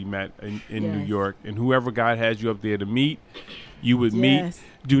beyond will be met in New York, and whoever God has you up there to meet, you would meet.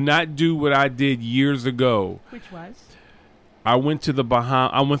 Do not do what I did years ago. Which was? I went to the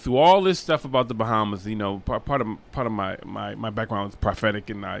Bahamas. I went through all this stuff about the Bahamas. Part of my background is prophetic,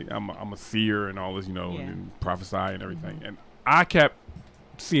 and I'm a seer and all this, and prophesy and everything. Mm-hmm. And I kept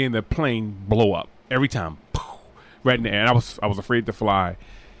seeing the plane blow up every time, right in the air. And I was afraid to fly.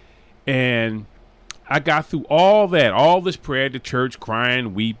 And I got through all that, all this prayer at the church,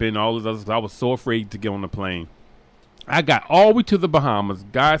 crying, weeping, all this other stuff. I was so afraid to get on the plane. I got all the way to the Bahamas.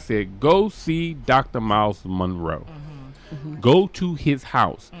 God said, "Go see Dr. Miles Monroe." Mm-hmm. Mm-hmm. Go to his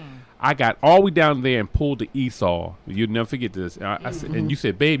house. I got all the way down there and pulled the Esau. You'll never forget this. I said, and you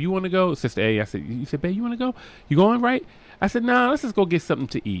said, "Babe, you want to go?" Sister A, I said, "You said, babe, you want to go? You going right?" I said, "No, let's just go get something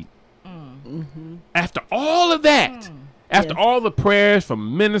to eat." Mm-hmm. After all of that, after all the prayers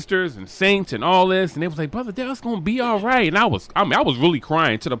from ministers and saints and all this, and they was like, "Brother, that's gonna be all right." And I was really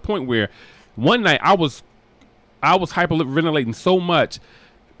crying to the point where one night I was hyperventilating so much.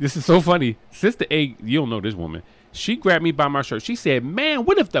 This is so funny. Sister A, you don't know this woman. She grabbed me by my shirt. She said, "Man,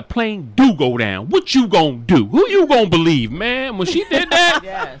 what if the plane do go down? What you gonna do? Who you gonna believe, man?" When she did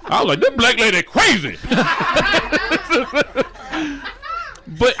that, I was like, "This black lady crazy."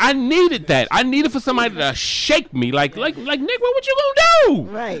 But I needed that. I needed for somebody to shake me, like Nick, what you gonna do?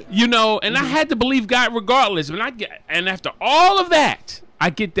 Right. And I had to believe God regardless. And after all of that, I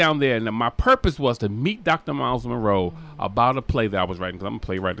get down there, and my purpose was to meet Dr. Miles Monroe about a play that I was writing, because I'm a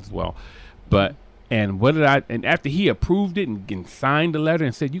playwright as well. And after he approved it and signed the letter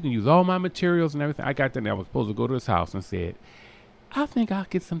and said, "You can use all my materials and everything," I got there and I was supposed to go to his house and said, "I think I'll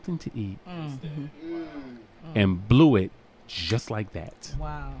get something to eat." Mm-hmm. And blew it just like that.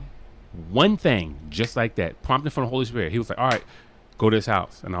 Wow. One thing, just like that, prompted from the Holy Spirit. He was like, "All right, go to his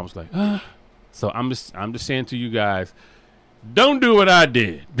house." And I was like, So I'm just saying to you guys, don't do what I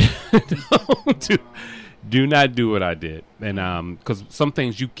did. Do not do what I did. And because some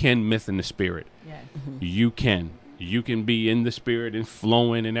things you can miss in the spirit. You can be in the spirit and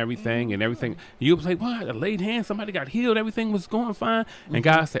flowing and everything and everything. You'll be like, "What? I laid hands, somebody got healed, everything was going fine." And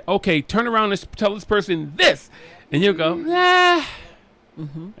God said, "Okay, turn around and tell this person this." And you'll go,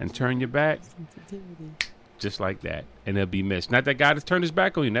 and turn your back just like that. And it'll be missed. Not that God has turned his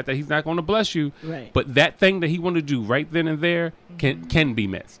back on you, not that he's not going to bless you, but that thing that he wanted to do right then and there can be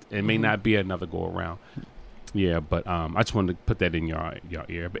missed. It may not be another go around. Yeah, but I just wanted to put that in your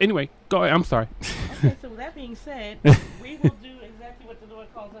ear. But anyway, go ahead. I'm sorry. Okay, so with that being said, we will do exactly what the Lord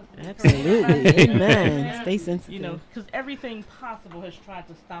calls us to do. Absolutely. Amen. Stay sensitive. Because everything possible has tried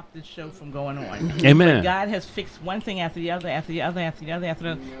to stop this show from going on. Amen. But God has fixed one thing after the other, after the other, after the other, after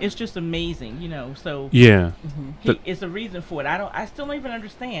the other. It's just amazing, So yeah, it's a reason for it. I still don't even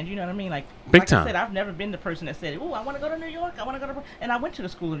understand. You know what I mean? Like time. I said, I've never been the person that said, "Oh, I want to go to New York. I want to go to," and I went to the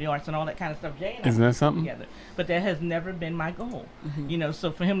School of the Arts and all that kind of stuff. Jay and Isn't that something? Together. But that has never been my goal.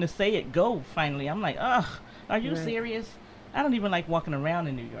 So for him to say it, go finally, I'm like, ugh, are you serious? I don't even like walking around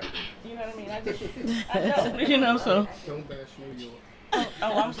in New York. You know what I mean? I don't, so. Don't bash New York.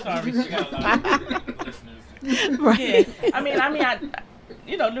 Oh, I'm sorry. Right. Yeah. I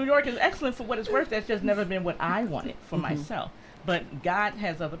mean, New York is excellent for what it's worth. That's just never been what I wanted for myself. But God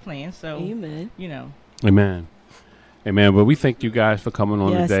has other plans, so. Amen. Amen. Amen. But we thank you guys for coming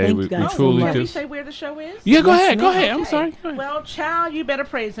on today. We truly Can we say where the show is? Yeah, go ahead. I'm sorry. Go ahead. Well, Child, You Better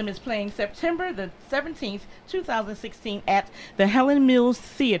Praise Him is playing September the 17th, 2016 at the Helen Mills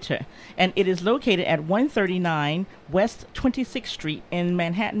Theater. And it is located at 139 West 26th Street in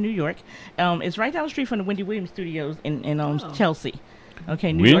Manhattan, New York. It's right down the street from the Wendy Williams Studios in Chelsea.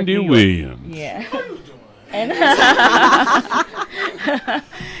 Okay, New York. Wendy Williams. Yeah. And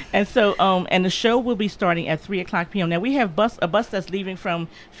and so and the show will be starting at 3:00 p.m. Now we have a bus that's leaving from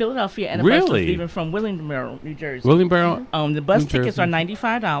Philadelphia and a bus that's leaving from Willingboro, New Jersey. Willingboro. The bus tickets are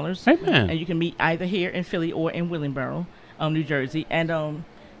 $95. Amen. And you can meet either here in Philly or in Willingboro, New Jersey. And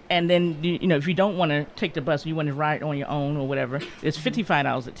then if you don't want to take the bus, you want to ride on your own or whatever, it's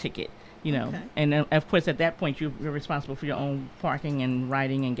 $55 a ticket. You know, and of course at that point you're responsible for your own parking and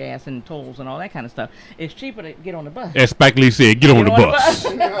riding and gas and tolls and all that kind of stuff. It's cheaper to get on the bus. As Spike Lee said, get on the bus.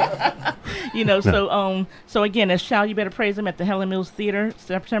 You know, so again, as Child You Better Praise Him at the Helen Mills Theater,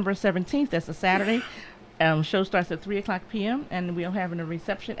 September 17th. That's a Saturday. Show starts at 3:00 p.m. and we'll have a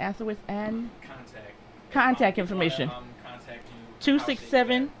reception afterwards and contact information.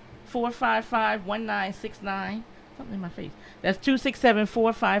 267-455-1969. Something in my face. That's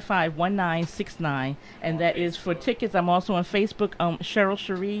 267-455-1969, and that is for tickets. I'm also on Facebook, Cheryl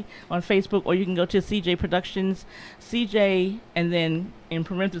Cherie on Facebook, or you can go to CJ Productions, CJ, and then in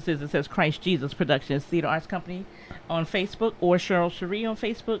parentheses it says Christ Jesus Productions, Theater Arts Company on Facebook, or Cheryl Cherie on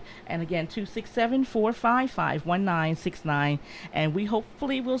Facebook, and again 267-455-1969, and we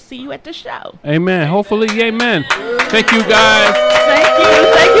hopefully will see you at the show. Amen. Hopefully, amen. Thank you, guys.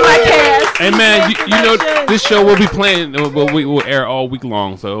 Thank you, my cast. Amen. You know, this show will be playing. We will air all week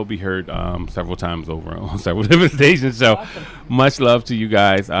long, so it'll be heard several times over on several different stations. So, much love to you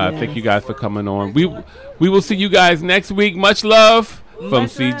guys. Thank you guys for coming on. We will see you guys next week. Much love from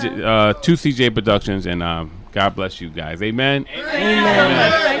CJ Productions, and God bless you guys. Amen.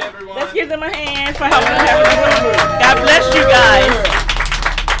 Amen. Let's give them a hand for helping us. God bless you guys.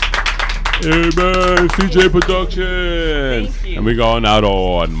 Amen. CJ Productions. Thank you. And we're going out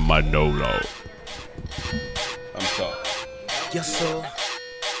on Manolo. I'm sorry. Yes, sir.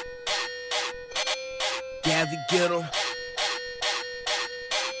 Yeah, we get 'em.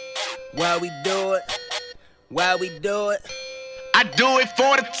 Why we do it? Why we do it? I do it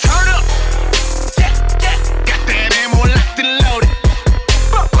for the turn up. Got that ammo locked and loaded.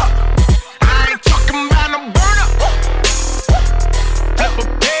 I ain't talking about no burn up. Flip a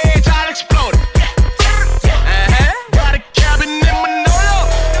page, I'll explode it. Got a cabin in Manolo.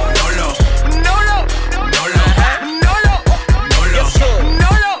 Manolo. Manolo. Manolo. Manolo. Manolo.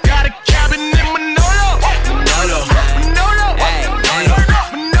 Manolo. Got a cabin in Manolo. Manolo. Manolo. Manolo.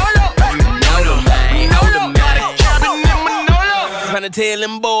 Manolo. Manolo. Got a cabin in Manolo. Tryna tell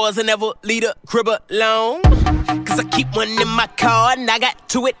them boys I never leave a crib alone. Cause I keep one in my car and I got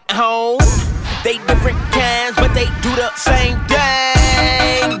two at home. They different kinds, but they do the same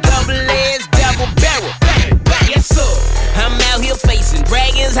thing. Double edged, double barrel. Yes, sir. I'm out here facing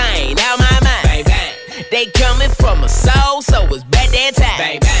dragons, I ain't out my mind. Bang, bang. They coming from a soul, so it's bad that time.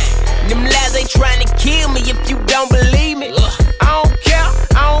 Bang, bang. Them lies, they trying to kill me if you don't believe me. I don't care,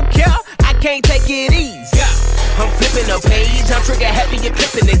 I can't take it easy. I'm flipping a page, I'm trigger happy, you're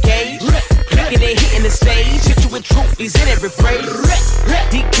clipping the gauge. Clicking and hitting the stage, hit you with truth, he's in every phrase.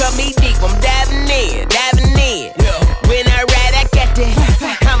 He cut me deep, I'm diving in. When I ride, I got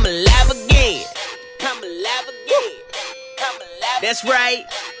that, I'm alive again. That's right.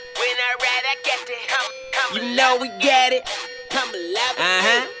 When I ride, I got that, you know we got it. I'm alive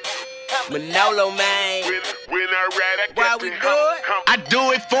again. Manolo, man. When I ride, I Why we do it? I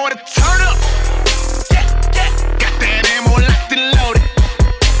do it for the turn up. Got that ammo locked and loaded.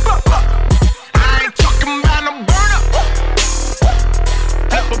 I ain't talking about no burn up.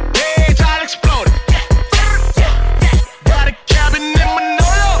 Flip a page, I'll explode it. Got a cabin in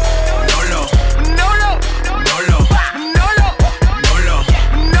Manolo. Manolo. Manolo. Manolo. Manolo. Manolo.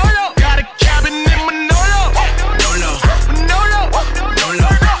 Manolo. Got a cabin in Manolo. Manolo. Manolo. Manolo.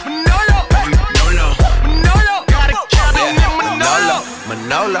 Manolo. Manolo. Manolo. Got a cabin in Manolo.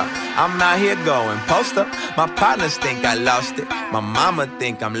 Manolo, I'm out here going poster. My partners think I lost it. My mama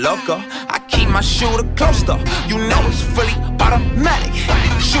think I'm loco. I keep my shooter close though. You know it's fully automatic.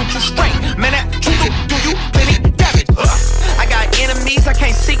 Shoot you straight, man. That trigger do you plenty damage. I got enemies, I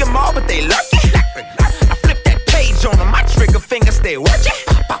can't see them all, but they lurking. I flip that page on them, my trigger finger stay working.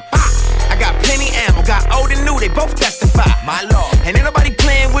 I got plenty ammo, got old and new, they both testify. My lord, and ain't nobody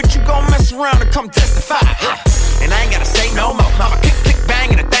playing with you, gon' mess around and come testify. And I ain't gotta say no more. Mama click, click, bang,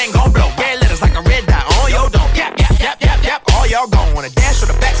 and the thing gon' blow. Red letters like a red dot on your dome. Yap, yap, yap, yap, yap. All y'all gon' wanna dash or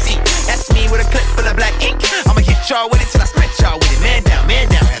the backseat. That's me with a clip full of black ink. I'ma hit y'all with it till I split y'all with it. Man down,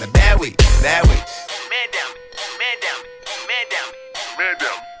 had a bad week, bad week. Man down, man down, man down, man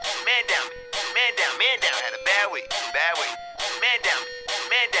down, man down, man down, man down, had a bad week, bad week. Man down,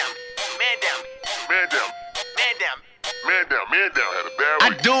 man down, man down, man down, man down, Man down, had a bad I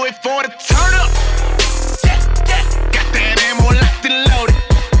week. do it for the turn up. Got that ammo locked and loaded.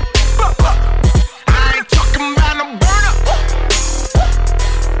 I ain't talking about no burn up.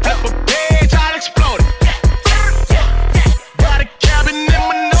 Flip a page, I'll explode it. Got a cabin in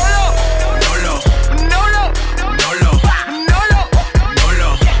Manolo. Manolo. Manolo. Manolo. Manolo. Manolo.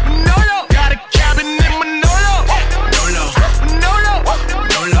 Manolo. Got a cabin in Manolo. Manolo. Manolo.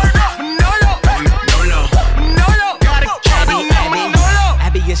 Manolo. Manolo. Manolo. Manolo. Got a cabin in Manolo. I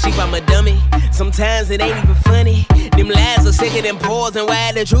be a sheep, I'm a dumb apples and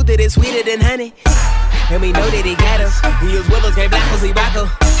why the truth it is sweeter than honey. And we know that he got us. He is with us, can't block us, he rock us.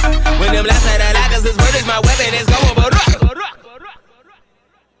 When them last night I like us, his word is my weapon, it's going but rock.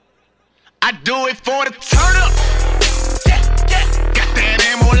 I do it for the turn up. Got that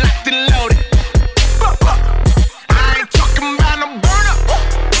ammo locked and loaded. I ain't talking about no burn up.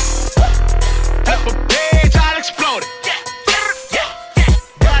 Flip a page, I'll explode it.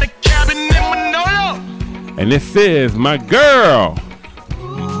 Got a cabin in Manolo. And this is my girl,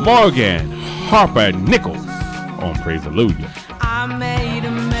 Morgan Harper Nichols on Praise Hallelujah. I made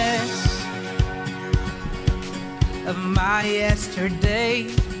a mess of my yesterday.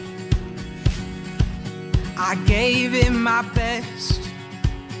 I gave it my best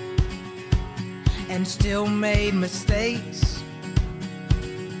and still made mistakes.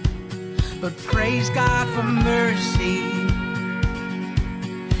 But praise God for mercy.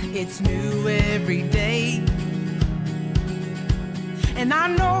 It's new every day. And I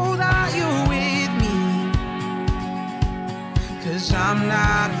know that you're with me, 'cause I'm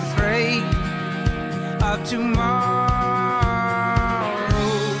not afraid of tomorrow.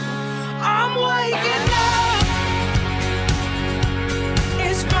 I'm waking up.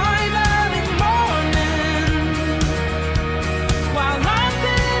 It's finally morning. While I've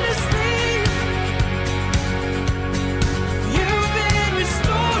been asleep, you've been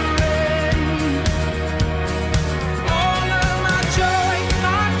restoring all of my joy,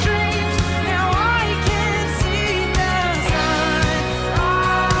 my dreams. Now I can see the sunrise.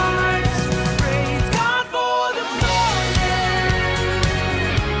 Praise God for the morning.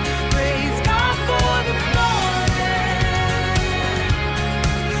 Praise God for the morning.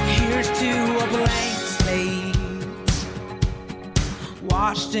 Here's to a blank slate,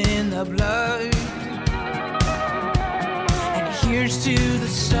 washed in the blood. And here's to the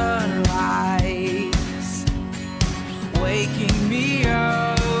sunrise, waking me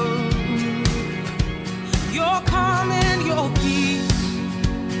up. Your calm and your peace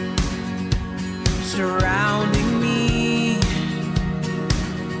surrounding me,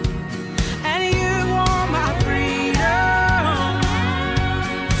 and you are my freedom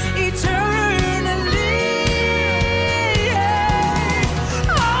eternally.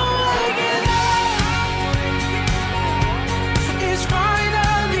 I'm waking up. It's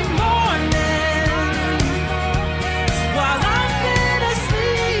finally morning. While I've been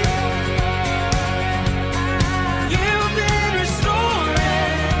asleep, you've been restoring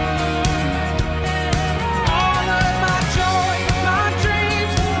all of my joy, my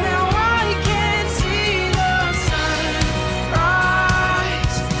dreams. Now I can see the sunrise.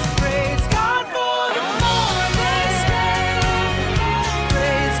 Praise God for the morning.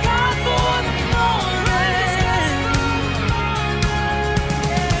 Praise God for the morning.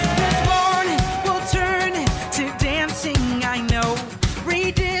 This morning will turn to dancing. I know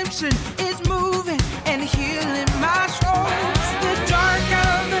redemption is moving and healing my soul. The dark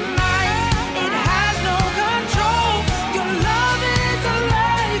of the night, it has no control. Your love is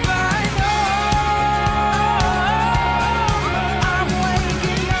alive, I know. I'm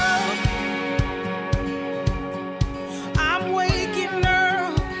waking up. I'm waking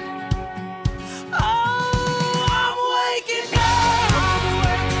up. Oh, I'm waking up.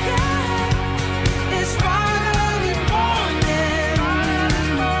 It's finally morning.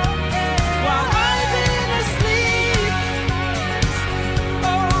 While I've been asleep,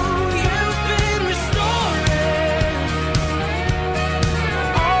 oh, you've been restoring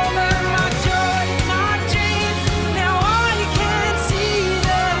all of my joy, my dreams. Now I can see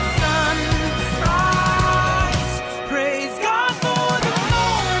the sunrise. Praise God for the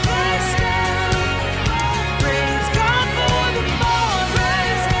morning. Praise God for the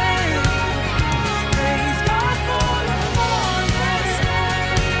morning. Praise God for the morning.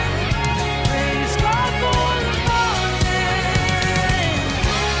 Praise God for the morning.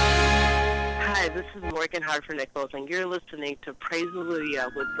 Hi, this is Morgan Hartford Nichols, and you're listening to Praise Hallelujah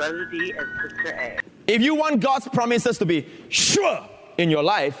with Brother D and Sister A. If you want God's promises to be sure in your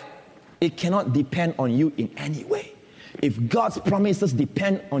life, it cannot depend on you in any way. If God's promises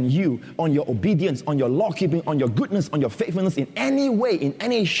depend on you, on your obedience, on your law keeping, on your goodness, on your faithfulness in any way, in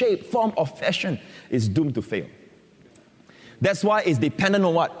any shape, form, or fashion, it's doomed to fail. That's why it's dependent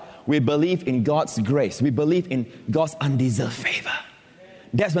on what? We believe in God's grace. We believe in God's undeserved favor.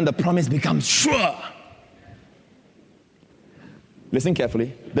 That's when the promise becomes sure. Listen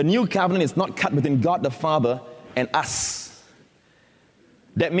carefully. The new covenant is not cut between God the Father and us.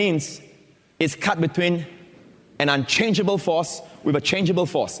 That means it's cut between an unchangeable force with a changeable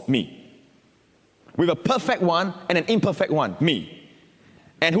force, me. With a perfect one and an imperfect one, me.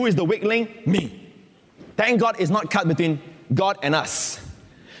 And who is the weakling? Me. Thank God it's not cut between God and us.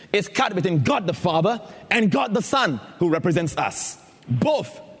 It's cut between God the Father and God the Son, who represents us.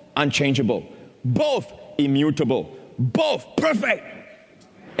 Both unchangeable, both immutable, both perfect.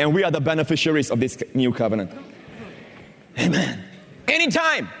 And we are the beneficiaries of this new covenant. Amen.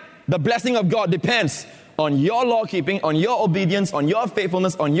 Anytime the blessing of God depends on your law keeping, on your obedience, on your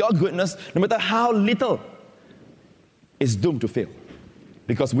faithfulness, on your goodness, no matter how little, is doomed to fail.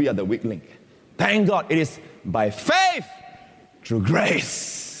 Because we are the weak link. Thank God it is by faith through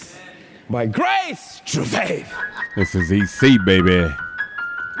grace. By grace through faith. This is EC, baby.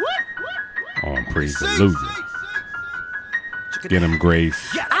 Oh, praise the Lord. Get him grace.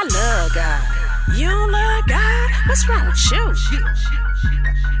 I love God. You love God? What's wrong with you?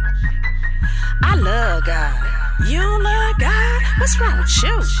 I love God. You love God? What's wrong with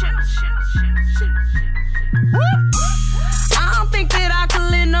you? I don't think that I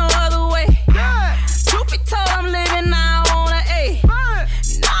could live no other way. Truth be told, I'm living now on an A.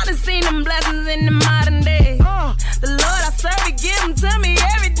 Now I seen them blessings in the modern day. The Lord I serve, He give them to me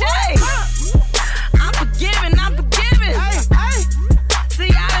every day. I'm forgiven, I'm forgiven. See,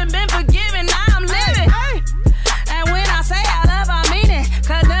 I done been forgiven, now I'm living. And when I say I love, I mean it.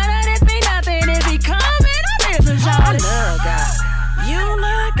 Cause none of this be nothing if He coming on this and I love God. You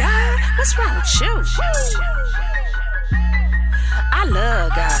love God? What's wrong with you? I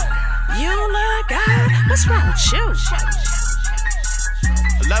love God. You love God? What's wrong with you?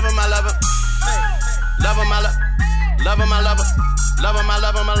 Love him, I love him. Love him, I love him. Love him, I love him. Love him, I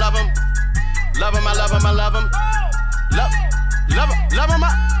love him, I love him. Love him, I love him, I love him. Love him, love him, love him,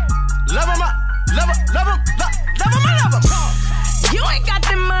 love him, love him, love him, love him, I love him. You ain't got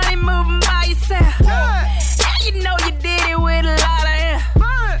the money moving by yourself. And you know you did it with a lot of air.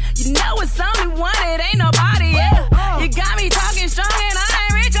 You know it's only one, it ain't nobody else. You got me talking strong and I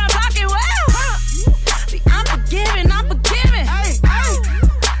ain't rich, I'm talking well. See, I'm forgiving, I'm forgiving.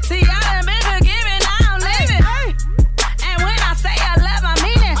 See, I done been forgiven, now I'm living. And when I say I love, I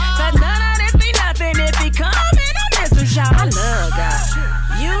mean it. Cause none of this be nothing if He coming on this and shout. I love God.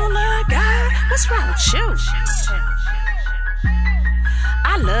 You love God? What's wrong with you?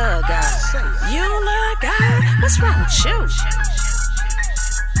 I love God. You love God? What's wrong with you?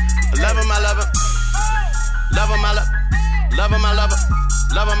 Love him, I love him. Love him, I love him. Love him, I love him.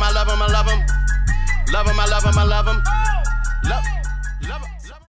 Love him, I love him, I love him. Love him, I love him, I love him. Love